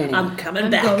not going anywhere. I'm coming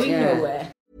back. I'm going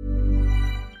nowhere.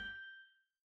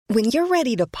 When you're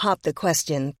ready to pop the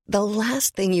question, the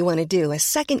last thing you want to do is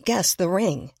second-guess the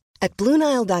ring. At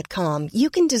BlueNile.com, you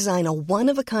can design a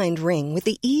one-of-a-kind ring with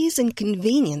the ease and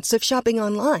convenience of shopping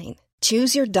online.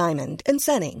 Choose your diamond and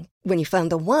setting. When you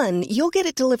find the one, you'll get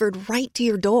it delivered right to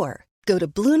your door. Go to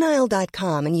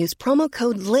BlueNile.com and use promo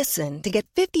code LISTEN to get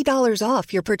 $50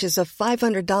 off your purchase of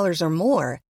 $500 or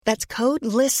more. That's code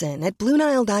LISTEN at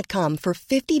BlueNile.com for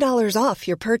 $50 off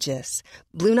your purchase.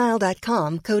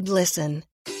 BlueNile.com, code LISTEN.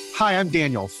 Hi, I'm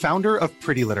Daniel, founder of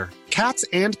Pretty Litter. Cats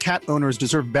and cat owners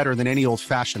deserve better than any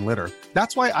old-fashioned litter.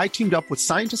 That's why I teamed up with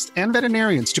scientists and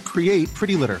veterinarians to create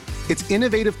Pretty Litter. Its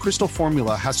innovative crystal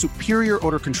formula has superior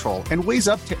odor control and weighs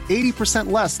up to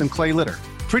 80% less than clay litter.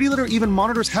 Pretty Litter even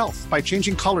monitors health by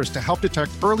changing colors to help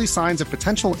detect early signs of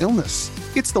potential illness.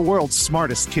 It's the world's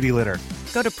smartest kitty litter.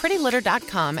 Go to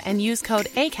prettylitter.com and use code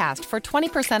ACAST for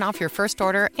 20% off your first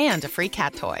order and a free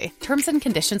cat toy. Terms and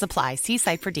conditions apply. See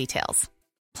site for details.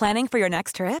 Planning for your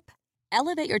next trip?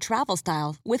 Elevate your travel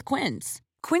style with Quince.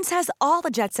 Quince has all the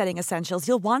jet-setting essentials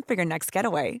you'll want for your next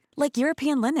getaway, like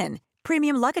European linen,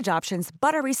 premium luggage options,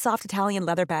 buttery soft Italian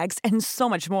leather bags, and so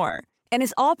much more. And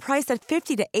is all priced at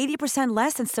 50 to 80%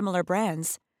 less than similar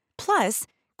brands. Plus,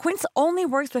 Quince only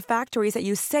works with factories that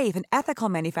use safe and ethical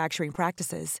manufacturing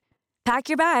practices. Pack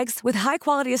your bags with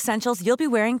high-quality essentials you'll be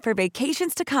wearing for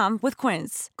vacations to come with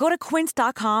Quince. Go to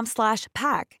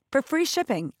quince.com/pack for free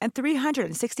shipping and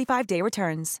 365-day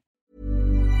returns.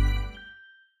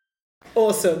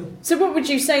 Awesome. So what would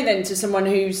you say then to someone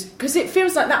who's... Because it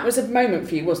feels like that was a moment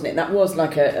for you, wasn't it? That was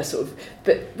like a sort of...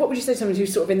 But what would you say to someone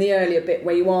who's sort of in the earlier bit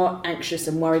where you are anxious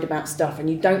and worried about stuff and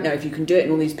you don't know if you can do it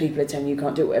and all these people are telling you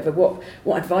can't do it, whatever.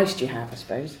 What advice do you have, I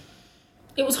suppose?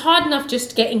 It was hard enough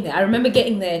just getting there. I remember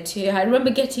getting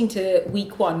to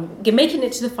week 1, making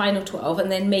it to the final 12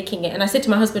 and then making it. And I said to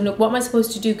my husband, look, what am I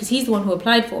supposed to do? Because he's the one who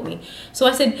applied for me. So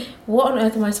I said, what on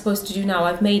earth am I supposed to do now?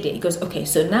 I've made it. He goes, okay,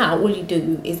 so now all you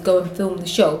do is go and film the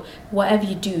show. Whatever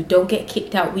you do, don't get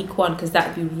kicked out week 1 because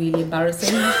that would be really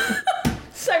embarrassing.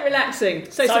 So relaxing,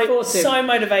 so supportive. So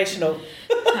motivational.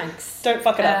 Thanks. Don't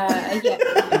fuck it up. Yeah,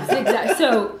 exactly.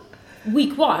 So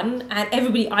week one, and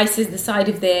everybody ices the side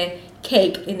of their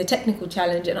cake in the technical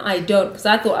challenge, and I don't, because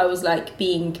I thought I was like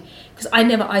because I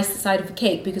never ice the side of a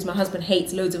cake because my husband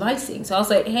hates loads of icing. So I was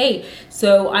like, hey,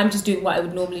 so I'm just doing what I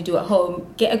would normally do at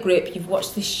home. Get a grip. You've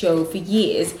watched this show for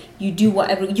years. You do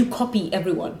whatever. You copy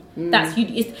everyone. That's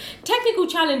you. Technical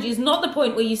challenge is not the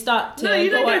point where you start to. No,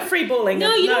 you don't go free balling.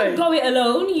 No, you don't go it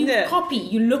alone. You copy.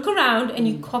 You look around and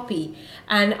you copy.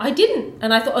 And I didn't.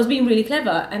 And I thought I was being really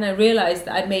clever. And I realised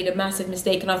that I'd made a massive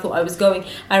mistake. And I thought I was going.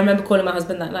 I remember calling my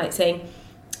husband that night saying,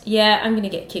 yeah, I'm going to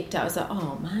get kicked out. I was like,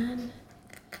 oh, man.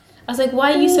 I was like,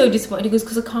 why are you so disappointed? He goes,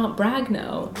 because I can't brag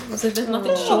now. I was like, there's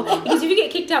nothing to show. Because if you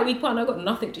get kicked out week one, I've got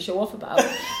nothing to show off about.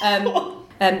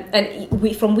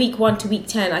 From week 1 to week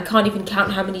 10, I can't even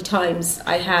count how many times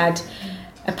I had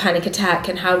a panic attack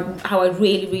and how I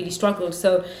really, really struggled.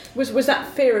 So was that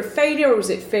fear of failure, or was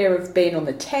it fear of being on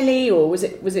the telly, or was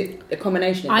it a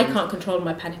combination of I things? can't control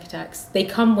my panic attacks. They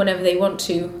come whenever they want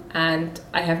to, and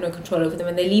I have no control over them,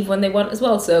 and they leave when they want as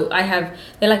well. So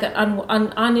they're like an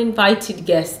uninvited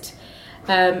guest,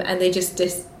 and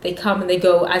they come and they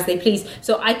go as they please.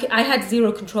 So I had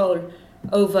zero control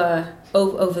over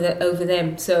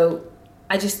them. So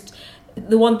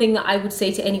the one thing that I would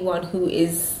say to anyone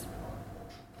who's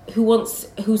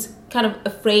kind of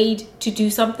afraid to do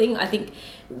something, I think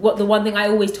the one thing I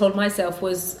always told myself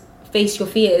was face your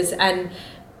fears, and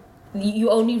you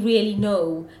only really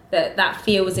know that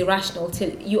fear was irrational till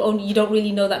you don't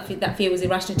really know that fear was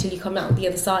irrational till you come out the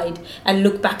other side and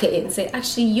look back at it and say,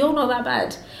 actually, you're not that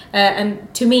bad.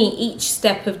 And to me, each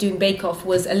step of doing Bake Off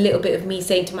was a little bit of me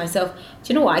saying to myself,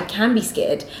 do you know what, I can be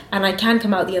scared and I can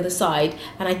come out the other side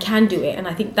and I can do it. And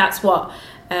I think that's what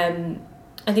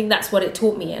it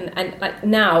taught me. And like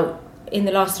now, in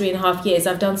the last 3.5 years,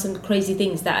 I've done some crazy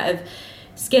things that have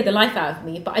scared the life out of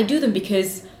me, but I do them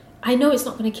because I know it's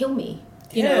not going to kill me.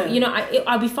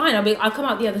 I'll be fine. I'll come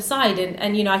out the other side,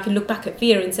 and I can look back at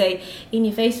fear and say, in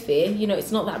your face, fear.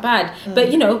 It's not that bad.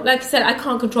 But like I said, I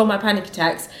can't control my panic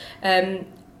attacks. I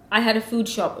had a food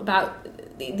shop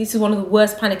this is one of the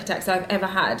worst panic attacks I've ever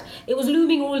had. It was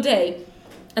looming all day,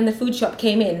 and the food shop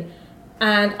came in,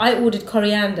 and I ordered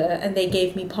coriander, and they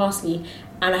gave me parsley,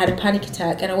 and I had a panic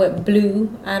attack, and I went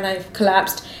blue, and I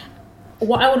collapsed.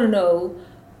 What I want to know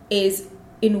is,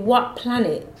 in what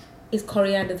planet is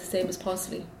coriander the same as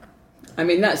parsley? I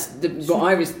mean, that's the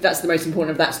most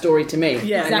important of that story to me.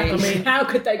 Yeah, exactly. I mean, how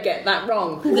could they get that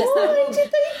wrong? Why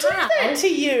did they do that to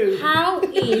you? How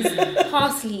is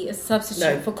parsley a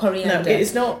substitute for coriander? No, it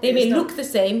is not. They may look the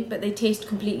same, but they taste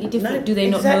completely different. No, do they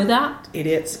not know that?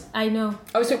 Idiots. I know.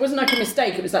 Oh, so it wasn't like a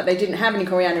mistake. It was like they didn't have any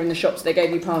coriander in the shop, so they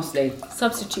gave you parsley.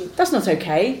 Substitute. That's not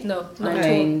okay. No, not at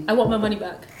all. I want my money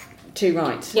back. Too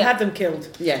right. We'll have them killed.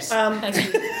 Yes.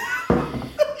 Thank you.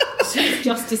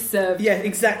 Justice served. Yeah,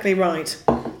 exactly right.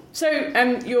 So,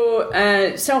 your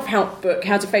self-help book,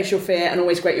 How to Face Your Fear and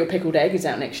Always Grate Your Pickled Egg, is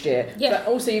out next year. Yeah. But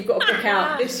also, you've got a book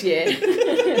out this year.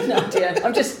 Nadiya,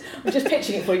 I'm just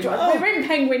pitching it for you. We're in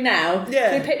Penguin now. Yeah.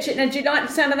 Can you pitch it? Now, do you like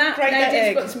the sound of that? Grate that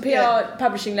egg. We've got some PR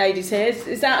publishing ladies here.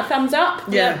 Is that a thumbs up?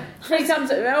 Yeah. 3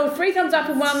 thumbs up. Oh, 3 thumbs up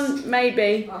and 1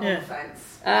 maybe.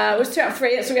 It was 2 out of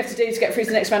 3. That's all we have to do to get through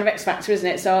to the next round of X Factor, isn't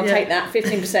it? So I'll take that.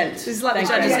 15%. This is like the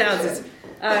judges' houses.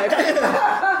 So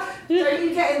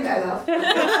you get in there, love.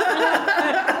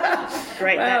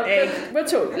 Great, that egg. We'll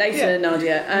talk later,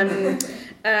 Nadiya.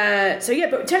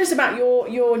 But tell us about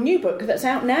your new book that's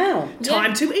out now.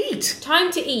 Time to Eat. Time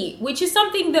to Eat, which is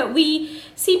something that we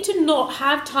seem to not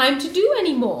have time to do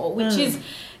anymore, which is...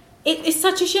 It's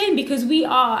such a shame because we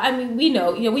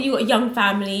know, when you've got a young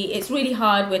family, it's really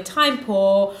hard, we're time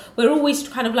poor, we're always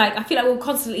kind of like, I feel like we're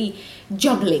constantly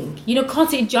juggling,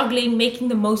 making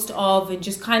the most of and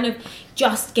just kind of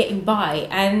just getting by.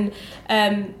 And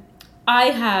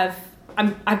I've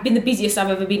been the busiest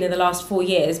I've ever been in the last 4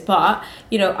 years, but,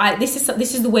 this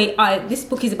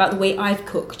book is about the way I've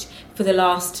cooked for the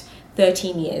last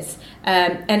 13 years.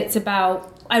 And it's about...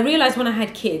 I realised when I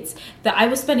had kids that I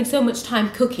was spending so much time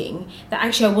cooking that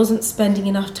actually I wasn't spending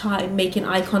enough time making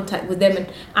eye contact with them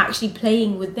and actually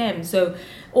playing with them. So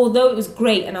although it was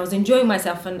great and I was enjoying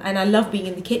myself and I love being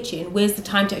in the kitchen, where's the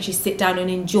time to actually sit down and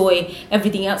enjoy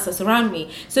everything else that's around me?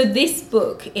 So this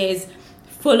book is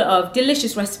full of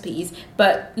delicious recipes,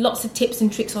 but lots of tips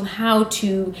and tricks on how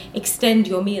to extend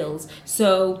your meals.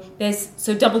 So there's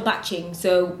double batching.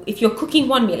 So if you're cooking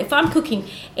one meal, if I'm cooking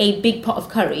a big pot of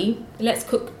curry, let's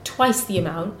cook twice the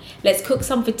amount. Let's cook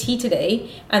some for tea today,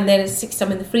 and then stick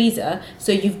some in the freezer.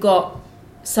 So you've got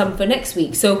some for next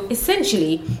week. So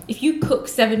essentially, if you cook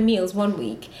 7 meals one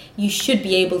week, you should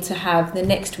be able to have the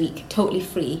next week totally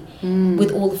free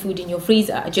with all the food in your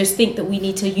freezer. I just think that we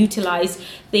need to utilize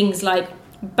things like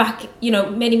back,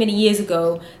 many years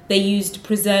ago, they used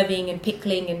preserving and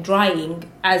pickling and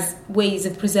drying as ways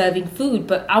of preserving food.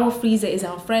 But our freezer is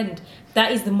our friend.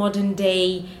 That is the modern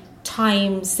day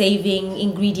time-saving,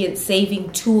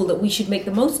 ingredient-saving tool that we should make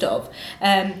the most of.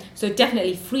 So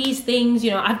definitely freeze things.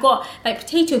 I've got like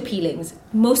potato peelings.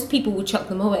 Most people would chuck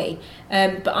them away.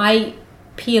 But I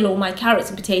peel all my carrots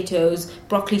and potatoes,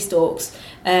 broccoli stalks,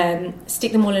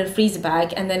 stick them all in a freezer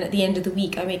bag, and then at the end of the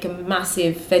week I make a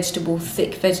massive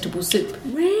thick vegetable soup.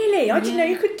 Really? I didn't know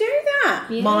you could do that.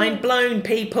 Yeah. Mind blown,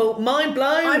 people. Mind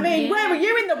blown. I mean, where were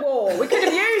you in the war? We could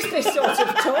have used this sort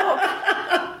of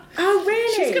talk. Oh,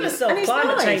 really? She's going to solve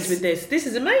climate change with this. This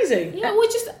is amazing. Yeah,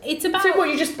 it's about... So what,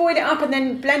 you just boil it up and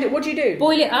then blend it? What do you do?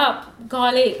 Boil it up,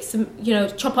 garlic, some,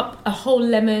 chop up a whole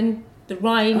lemon, the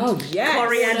rind. Oh, yes.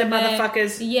 Coriander,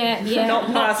 motherfuckers. Yeah.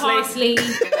 Not parsley.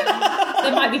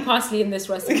 There might be parsley in this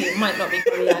recipe. It might not be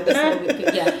coriander.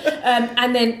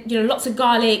 And then, lots of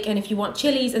garlic, and if you want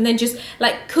chilies, and then just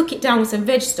like cook it down with some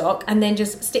veg stock, and then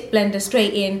just stick blender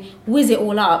straight in, whiz it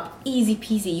all up, easy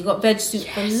peasy. You got veg soup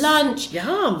for lunch,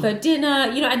 Yum. for dinner,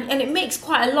 and it makes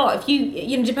quite a lot. If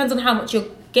you depends on how much you're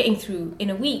getting through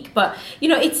in a week, but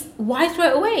it's why throw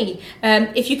it away?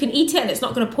 If you can eat it and it's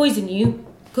not going to poison you,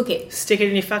 cook it. Stick it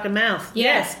in your fucking mouth.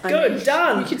 Yeah. Yes, good,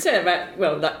 done. You could say about,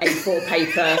 like A4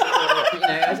 paper, or,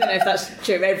 I don't know if that's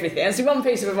true of everything. That's one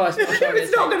piece of advice.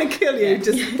 It's not going to kill you,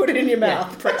 just put it in your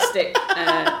mouth. Prick stick.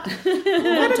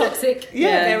 Non-toxic.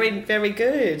 Yeah, very, very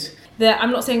good.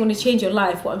 I'm not saying I'm going to change your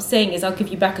life. What I'm saying is I'll give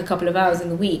you back a couple of hours in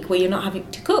the week where you're not having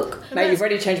to cook. Mate, you've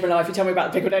already changed my life. You tell me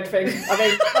about the pickled egg thing. I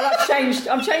mean, I've changed.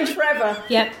 I'm changed forever.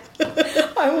 Yep.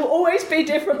 I will always be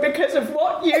different because of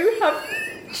what you have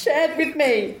shared with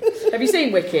me. Have you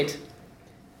seen Wicked?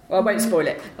 Well, I won't spoil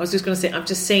it. I was just going to say, I've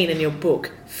just seen in your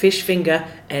book, fish finger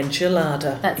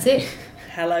enchilada. That's it.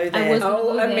 Hello there.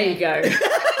 Oh, amigo.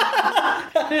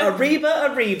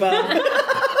 Arriba.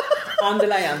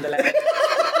 Underlay. And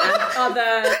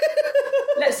other,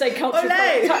 let's say, cultural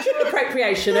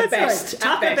appropriation at best. Right.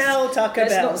 Taco Bell.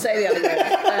 Let's not say the other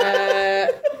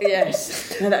word.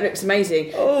 Yes. No, that looks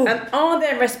amazing. Oh. Are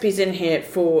there recipes in here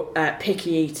for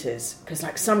picky eaters? Because,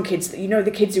 like, some kids,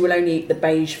 the kids who will only eat the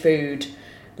beige food.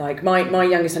 Like my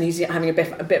youngest son, he's having a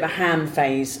bit of a ham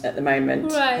phase at the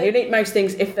moment. Right. He'll eat most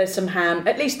things if there's some ham,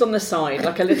 at least on the side,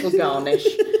 like a little garnish.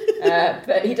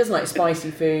 But he doesn't like spicy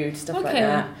food, stuff like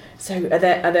that. So are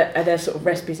there sort of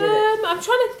recipes in it? I'm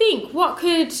trying to think. What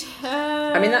could...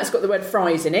 I mean, that's got the word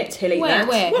fries in it. He'll eat that.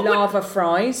 Where? Lava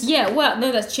fries. Yeah, well,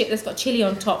 no, that's got chili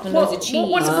on top and loads of cheese.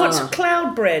 What's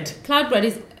cloud bread? Cloud bread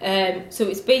is... so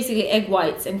it's basically egg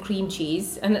whites and cream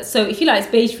cheese. And so if you like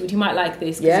beige food, you might like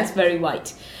this because it's very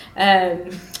white.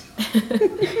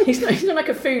 He's not like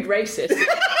a food racist.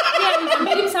 Yeah, I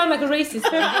made him sound like a racist.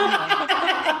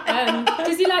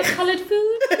 Does he like coloured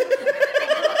food?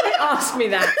 Don't ask me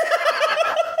that.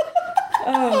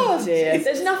 Oh dear.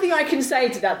 There's nothing I can say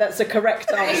to that. That's a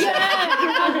correct answer.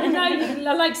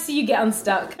 I like to see you get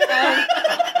unstuck.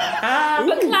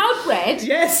 But cloud bread,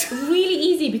 really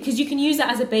easy because you can use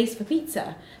that as a base for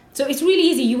pizza. So it's really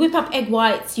easy. You whip up egg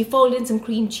whites, you fold in some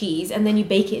cream cheese, and then you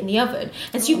bake it in the oven.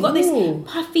 And so you've got this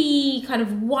puffy, kind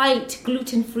of white,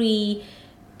 gluten-free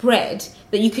bread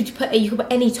that you could put any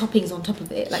toppings on top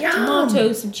of it, like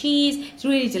tomatoes, some cheese. It's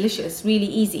really delicious, really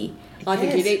easy. I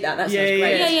think you'd eat that. That sounds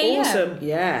great. Yeah. Awesome.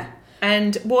 Yeah.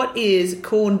 And what is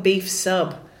corned beef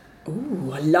sub?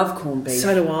 Ooh, I love corned beef.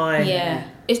 So do I. Yeah.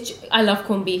 I love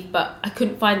corned beef, but I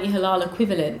couldn't find the halal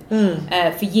equivalent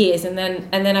for years, and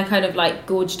then I kind of like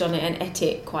gorged on it and ate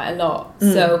it quite a lot.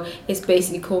 So it's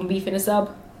basically corned beef in a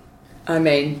sub. I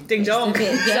mean, ding dong.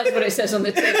 That's what it says on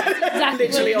the tin. Exactly,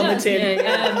 literally on the tin.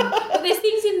 But there's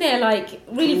things in there like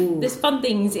there's fun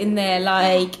things in there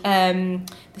like the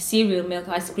cereal milk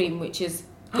ice cream, which is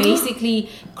basically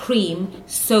cream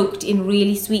soaked in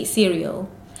really sweet cereal.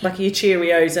 Like your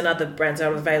Cheerios and other brands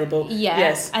are available. Yeah.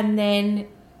 Yes. And then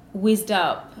whizzed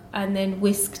up and then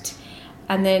whisked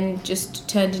and then just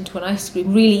turned into an ice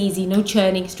cream. Really easy, no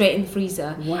churning, straight in the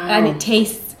freezer. Wow. And it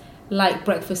tastes like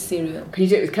breakfast cereal. Can you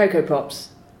do it with Cocoa Pops?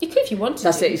 You could if you wanted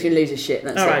That's to. it, he's going to lose his shit.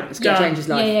 That's all it. right. It's going to change his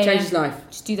life. Change his life.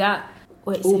 Just do that.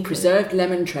 All preserved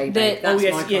lemon tray bake. That's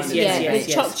my kind of the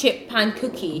chocolate chip pan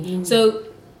cookie. So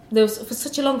there was, for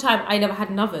such a long time, I never had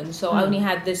an oven, so I only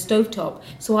had the stovetop.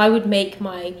 So I would make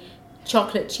my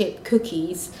chocolate chip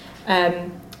cookies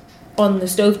on the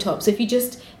stovetop. So if you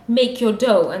just make your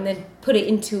dough and then put it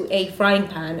into a frying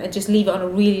pan and just leave it on a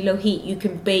really low heat, you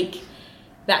can bake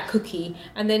that cookie,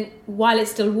 and then while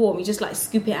it's still warm, you just like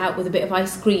scoop it out with a bit of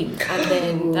ice cream, and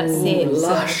then that's it.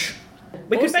 Lush.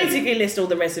 We could basically list all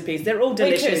the recipes. They're all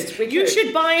delicious. We could. You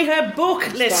should buy her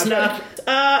book, listener.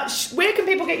 Where can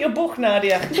people get your book,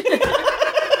 Nadia?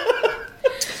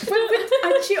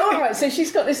 Actually, all right. So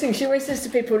she's got this thing. She always says to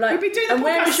people like, We've been doing the "And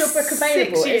where podcast is your book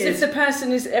available?" 6 years. As if the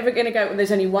person is ever going to go. Well,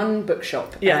 there's only one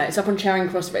bookshop. Yeah, it's up on Charing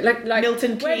Cross. Like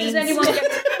Milton where Keynes.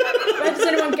 does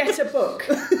anyone get a book?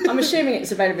 I'm assuming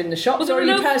it's available in the shops, or are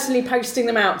you personally posting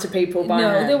them out to people by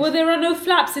hand? There are no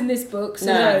flaps in this book, so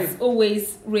that's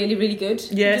always really, really good.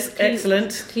 Yes,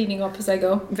 excellent. Cleaning up as I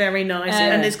go. Very nice.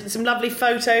 And there's some lovely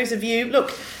photos of you.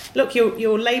 Look,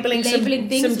 you're labelling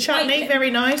some chutney. Very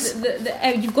nice.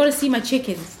 You've got to see my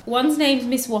chickens. One's name's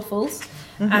Miss Waffles.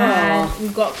 And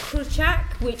we've got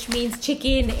Kruczak, which means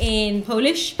chicken in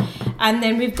Polish. And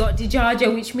then we've got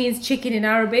Djaja, which means chicken in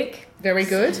Arabic. Very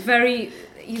good.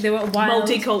 They were wild.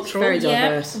 Multicultural. Very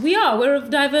diverse. Yeah, we are. We're a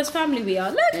diverse family, we are.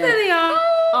 Look, there they are.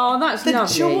 Oh, that's the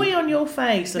lovely. joy on your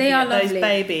face. They are those lovely.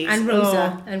 babies. And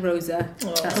Rosa.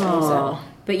 That's Rosa.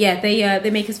 But yeah, they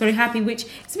make us very happy, which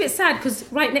it's a bit sad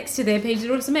because right next to their page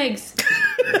there are some eggs.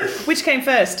 Which came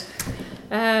first?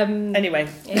 Anyway.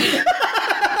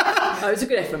 Oh, it was a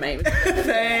good effort, mate.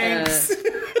 Thanks.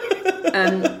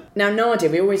 Now, Nadia,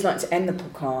 we always like to end the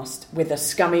podcast with a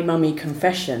scummy mummy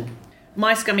confession.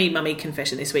 My scummy mummy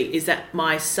confession this week is that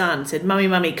my son said,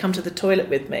 Mummy, come to the toilet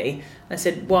with me. I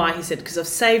said, why? He said, because I've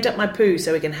saved up my poo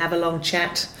so we can have a long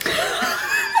chat.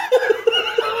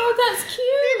 Oh, that's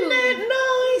cute. Isn't that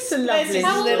nice? And lovely.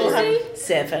 How old is he?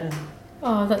 7.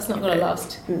 Oh, that's not going to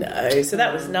last. No, so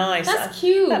that was nice. That's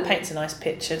cute. That paints a nice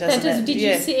picture, doesn't it? Did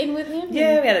you sit in with him?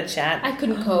 Yeah, we had a chat. I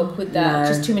couldn't cope with that. No.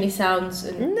 Just too many sounds.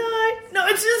 And... No,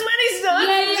 it's just many sounds.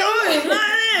 Yeah.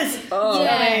 Like this. Oh.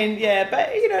 Yeah. I mean, but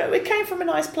it came from a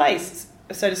nice place,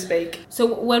 so to speak.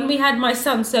 So when we had my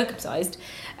son circumcised,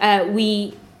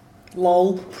 we...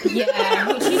 Lol. Yeah,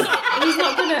 which he's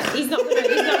not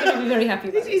gonna be very happy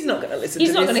about. He's not going to listen.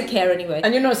 He's to not this. going to care anyway.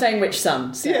 And you're not saying which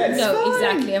son. So. Yeah, No, fine.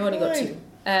 exactly. I've only got 2.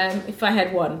 If I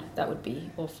had 1, that would be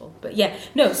awful. But yeah,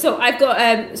 no. So I've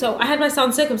got. So I had my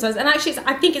son circumcised, and actually,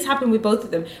 I think it's happened with both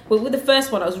of them. But with the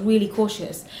first one, I was really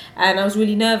cautious and I was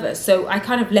really nervous. So I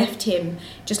kind of left him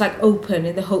just like open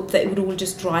in the hope that it would all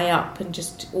just dry up and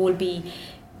just all be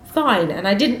fine. And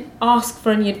I didn't ask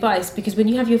for any advice because when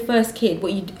you have your first kid,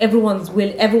 everyone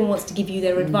wants to give you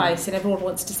their advice, and everyone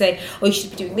wants to say, oh, you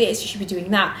should be doing this, you should be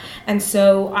doing that. And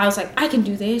so I was like, I can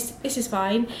do this is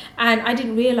fine. And I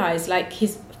didn't realise like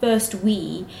his first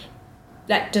wee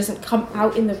like doesn't come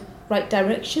out in the right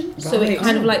direction. Right. So it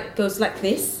kind of like goes like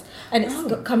this, and it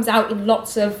comes out in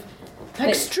lots of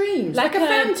like streams, like a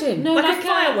fountain, no, like a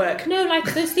firework. No,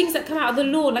 like those things that come out of the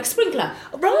lawn, like sprinkler.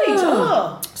 Right.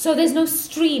 Oh. So there's no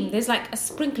stream. There's like a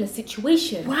sprinkler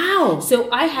situation. Wow. So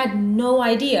I had no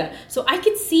idea. So I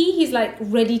could see he's like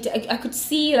ready to. I could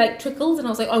see like trickles, and I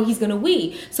was like, oh, he's gonna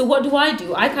wee. So what do?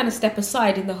 I kind of step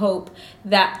aside in the hope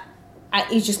that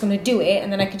he's just going to do it,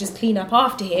 and then I could just clean up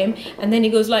after him, and then he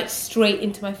goes like straight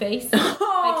into my face. Like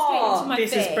straight into my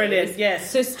face. This is brilliant,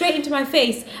 yes. So straight into my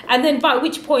face, and then by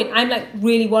which point I'm like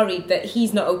really worried that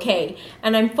he's not okay,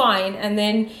 and I'm fine, and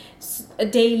then a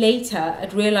day later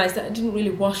I'd realised that I didn't really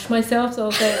wash myself, so I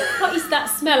was like, what is that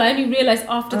smell? I only realised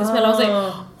after the smell. I was like,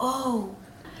 oh,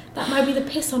 that might be the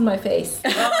piss on my face.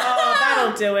 Oh,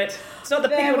 that'll do it. It's not the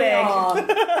pickled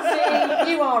egg.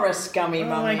 See, you are a scummy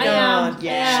mummy. Oh my I god! am.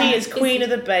 Yeah, she is queen of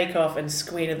the Bake Off and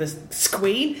queen of the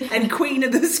scummy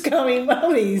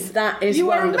mummies. That is you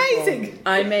wonderful. are amazing.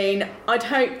 I mean, I'd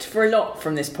hoped for a lot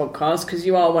from this podcast because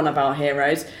you are one of our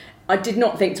heroes. I did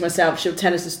not think to myself she'll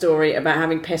tell us a story about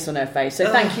having piss on her face.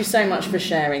 So thank you so much for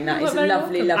sharing. That is a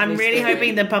lovely, lovely I'm really story.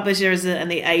 hoping the publishers and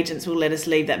the agents will let us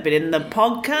leave that bit in the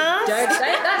podcast. Don't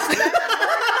say it. That's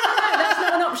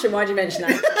not an option. Why do you mention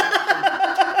that?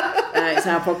 It's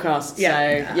our podcast.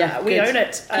 Yeah, so, yeah, we own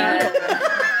it.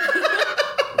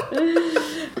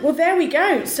 Well, there we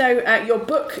go. So your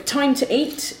book, Time to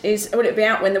Eat, will it be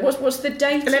out when? What's the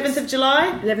date? 11th of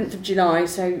July. 11th of July.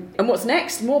 So, and what's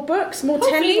next? More books? More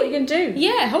telly? What are you going to do?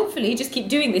 Yeah, hopefully. Just keep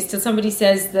doing this till somebody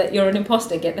says that you're an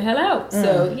imposter. Get the hell out.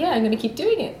 So, yeah, I'm going to keep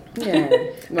doing it. Yeah.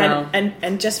 Well.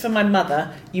 And just for my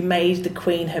mother, you made the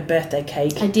Queen her birthday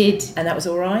cake. I did. And that was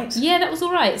all right? Yeah, that was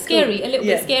all right. Scary. Cool. A little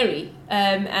bit scary.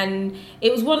 And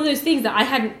it was one of those things that I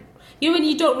hadn't... You know, when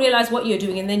you don't realise what you're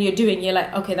doing and then you're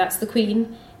like, okay, that's the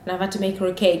Queen... and I've had to make her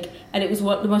a cake, and it was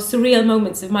one of the most surreal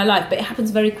moments of my life, but it happens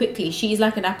very quickly. She is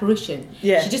like an apparition.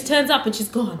 Yeah. She just turns up and she's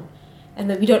gone, and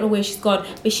then we don't know where she's gone,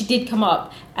 but she did come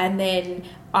up, and then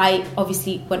I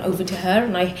obviously went over to her,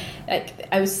 and I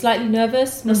was slightly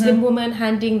nervous, Muslim woman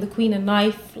handing the Queen a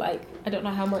knife, like, I don't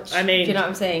know how much. I mean, do you know what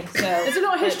I'm saying? So There's a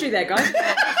lot of history there, guys. So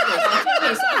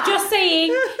I'm just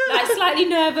saying, like, slightly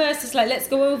nervous. It's like, let's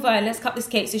go over and let's cut this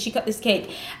cake. So she cut this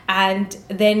cake, and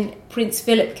then Prince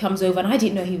Philip comes over, and I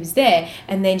didn't know he was there.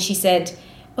 And then she said,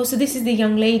 "Oh, so this is the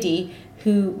young lady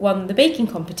who won the baking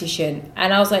competition."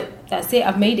 And I was like, "That's it,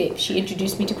 I've made it." She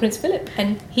introduced me to Prince Philip,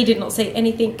 and he did not say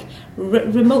anything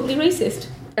remotely racist.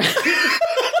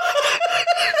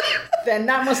 Then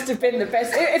that must have been the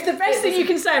best. If the best thing you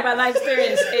can say about that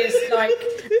experience is like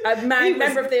a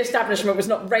member of the establishment was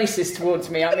not racist towards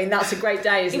me, I mean, that's a great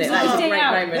day, isn't it? That is a great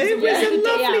moment. It was a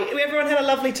lovely. Everyone had a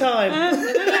lovely time.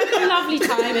 A lovely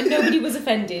time, and nobody was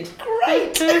offended.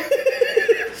 Great.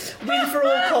 Win for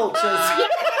all cultures.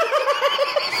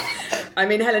 I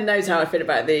mean, Helen knows how I feel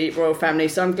about the royal family,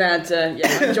 so I'm glad. I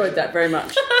enjoyed that very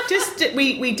much. Just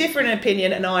we differ in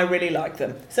opinion, and I really like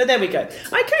them. So there we go.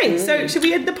 Okay, so should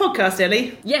we end the podcast,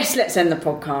 Ellie? Yes, let's end the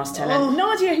podcast, Helen.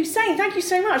 Nadiya, Hussain, thank you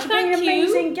so much for being an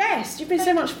amazing guest. You've been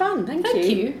so much fun. Thank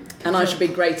you. And I should be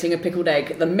grating a pickled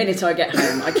egg the minute I get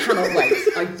home. I cannot wait.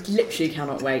 I literally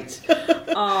cannot wait.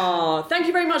 Thank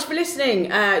you very much for listening.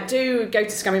 Do go to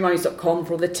scammymummies.com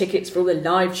for all the tickets for all the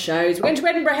live shows. We're going to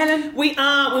Edinburgh, Helen. We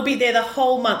are. We'll be there the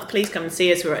whole month. Please come and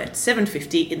see us. We're at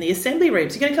 7:50 in the Assembly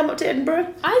Rooms. You're going to come up to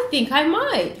Edinburgh? I think I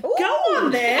might. Ooh. Go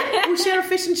on there. We'll share a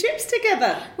fish and chips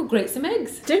together. We'll grate some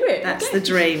eggs. Do it. That's the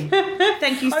dream.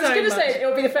 Thank you so much. I was going to say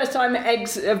it'll be the first time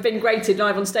eggs have been grated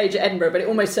live on stage at Edinburgh, but it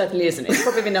almost certainly isn't. It's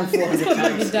probably been done 400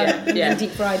 times. Done.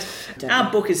 Deep fried.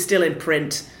 Our book is still in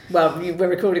print. Well, we're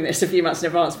recording this a few months in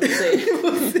advance. We'll see.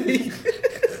 We'll see.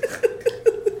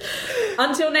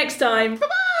 Until next time.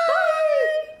 Bye-bye.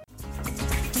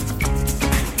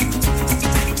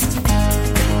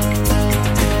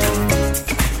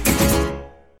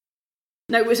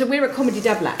 No, so we're a comedy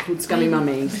double act called Scummy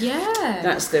Mummies. Yeah.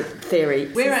 That's the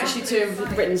theory. We're actually two of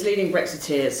Britain's leading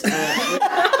Brexiteers.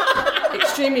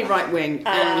 Extremely right-wing,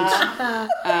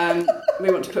 and we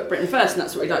want to put Britain first, and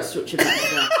that's what we'd like to talk to you about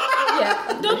today.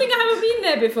 Yeah. Don't think I haven't been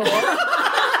there before.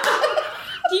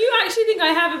 Do you actually think I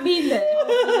haven't been there?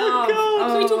 Oh, God.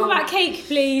 Can we talk about cake,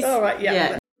 please? All right,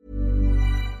 yeah.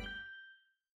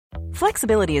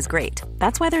 Flexibility is great.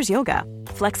 That's why there's yoga.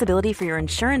 Flexibility for your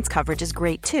insurance coverage is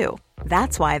great too.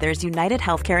 That's why there's United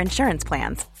Healthcare Insurance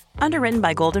Plans. Underwritten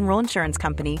by Golden Rule Insurance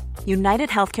Company, United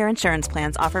Healthcare Insurance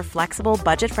Plans offer flexible,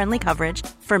 budget-friendly coverage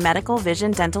for medical,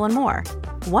 vision, dental, and more.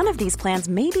 One of these plans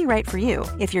may be right for you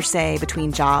if you're, say,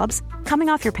 between jobs, coming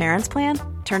off your parents' plan,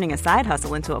 turning a side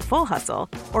hustle into a full hustle,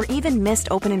 or even missed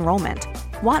open enrollment.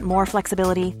 Want more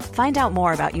flexibility? Find out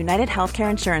more about United Healthcare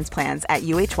Insurance Plans at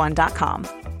uh1.com.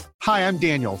 Hi, I'm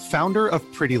Daniel, founder of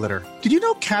Pretty Litter. Did you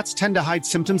know cats tend to hide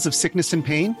symptoms of sickness and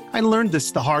pain? I learned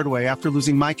this the hard way after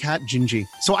losing my cat, Gingy.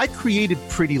 So I created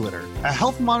Pretty Litter, a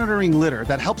health monitoring litter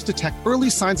that helps detect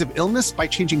early signs of illness by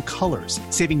changing colors,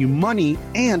 saving you money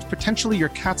and potentially your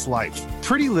cat's life.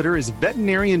 Pretty Litter is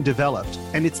veterinarian developed,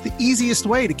 and it's the easiest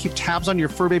way to keep tabs on your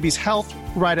fur baby's health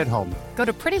right at home. Go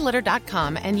to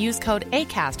prettylitter.com and use code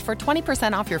ACAST for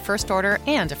 20% off your first order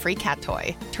and a free cat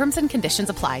toy. Terms and conditions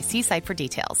apply. See site for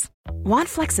details. Want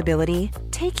flexibility?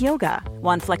 Take yoga.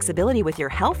 Want flexibility with your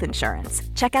health insurance?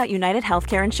 Check out United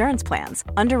Healthcare Insurance Plans.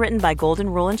 Underwritten by Golden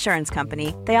Rule Insurance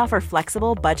Company, they offer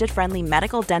flexible, budget-friendly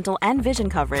medical, dental, and vision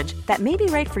coverage that may be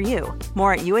right for you.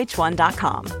 More at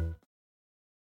uh1.com.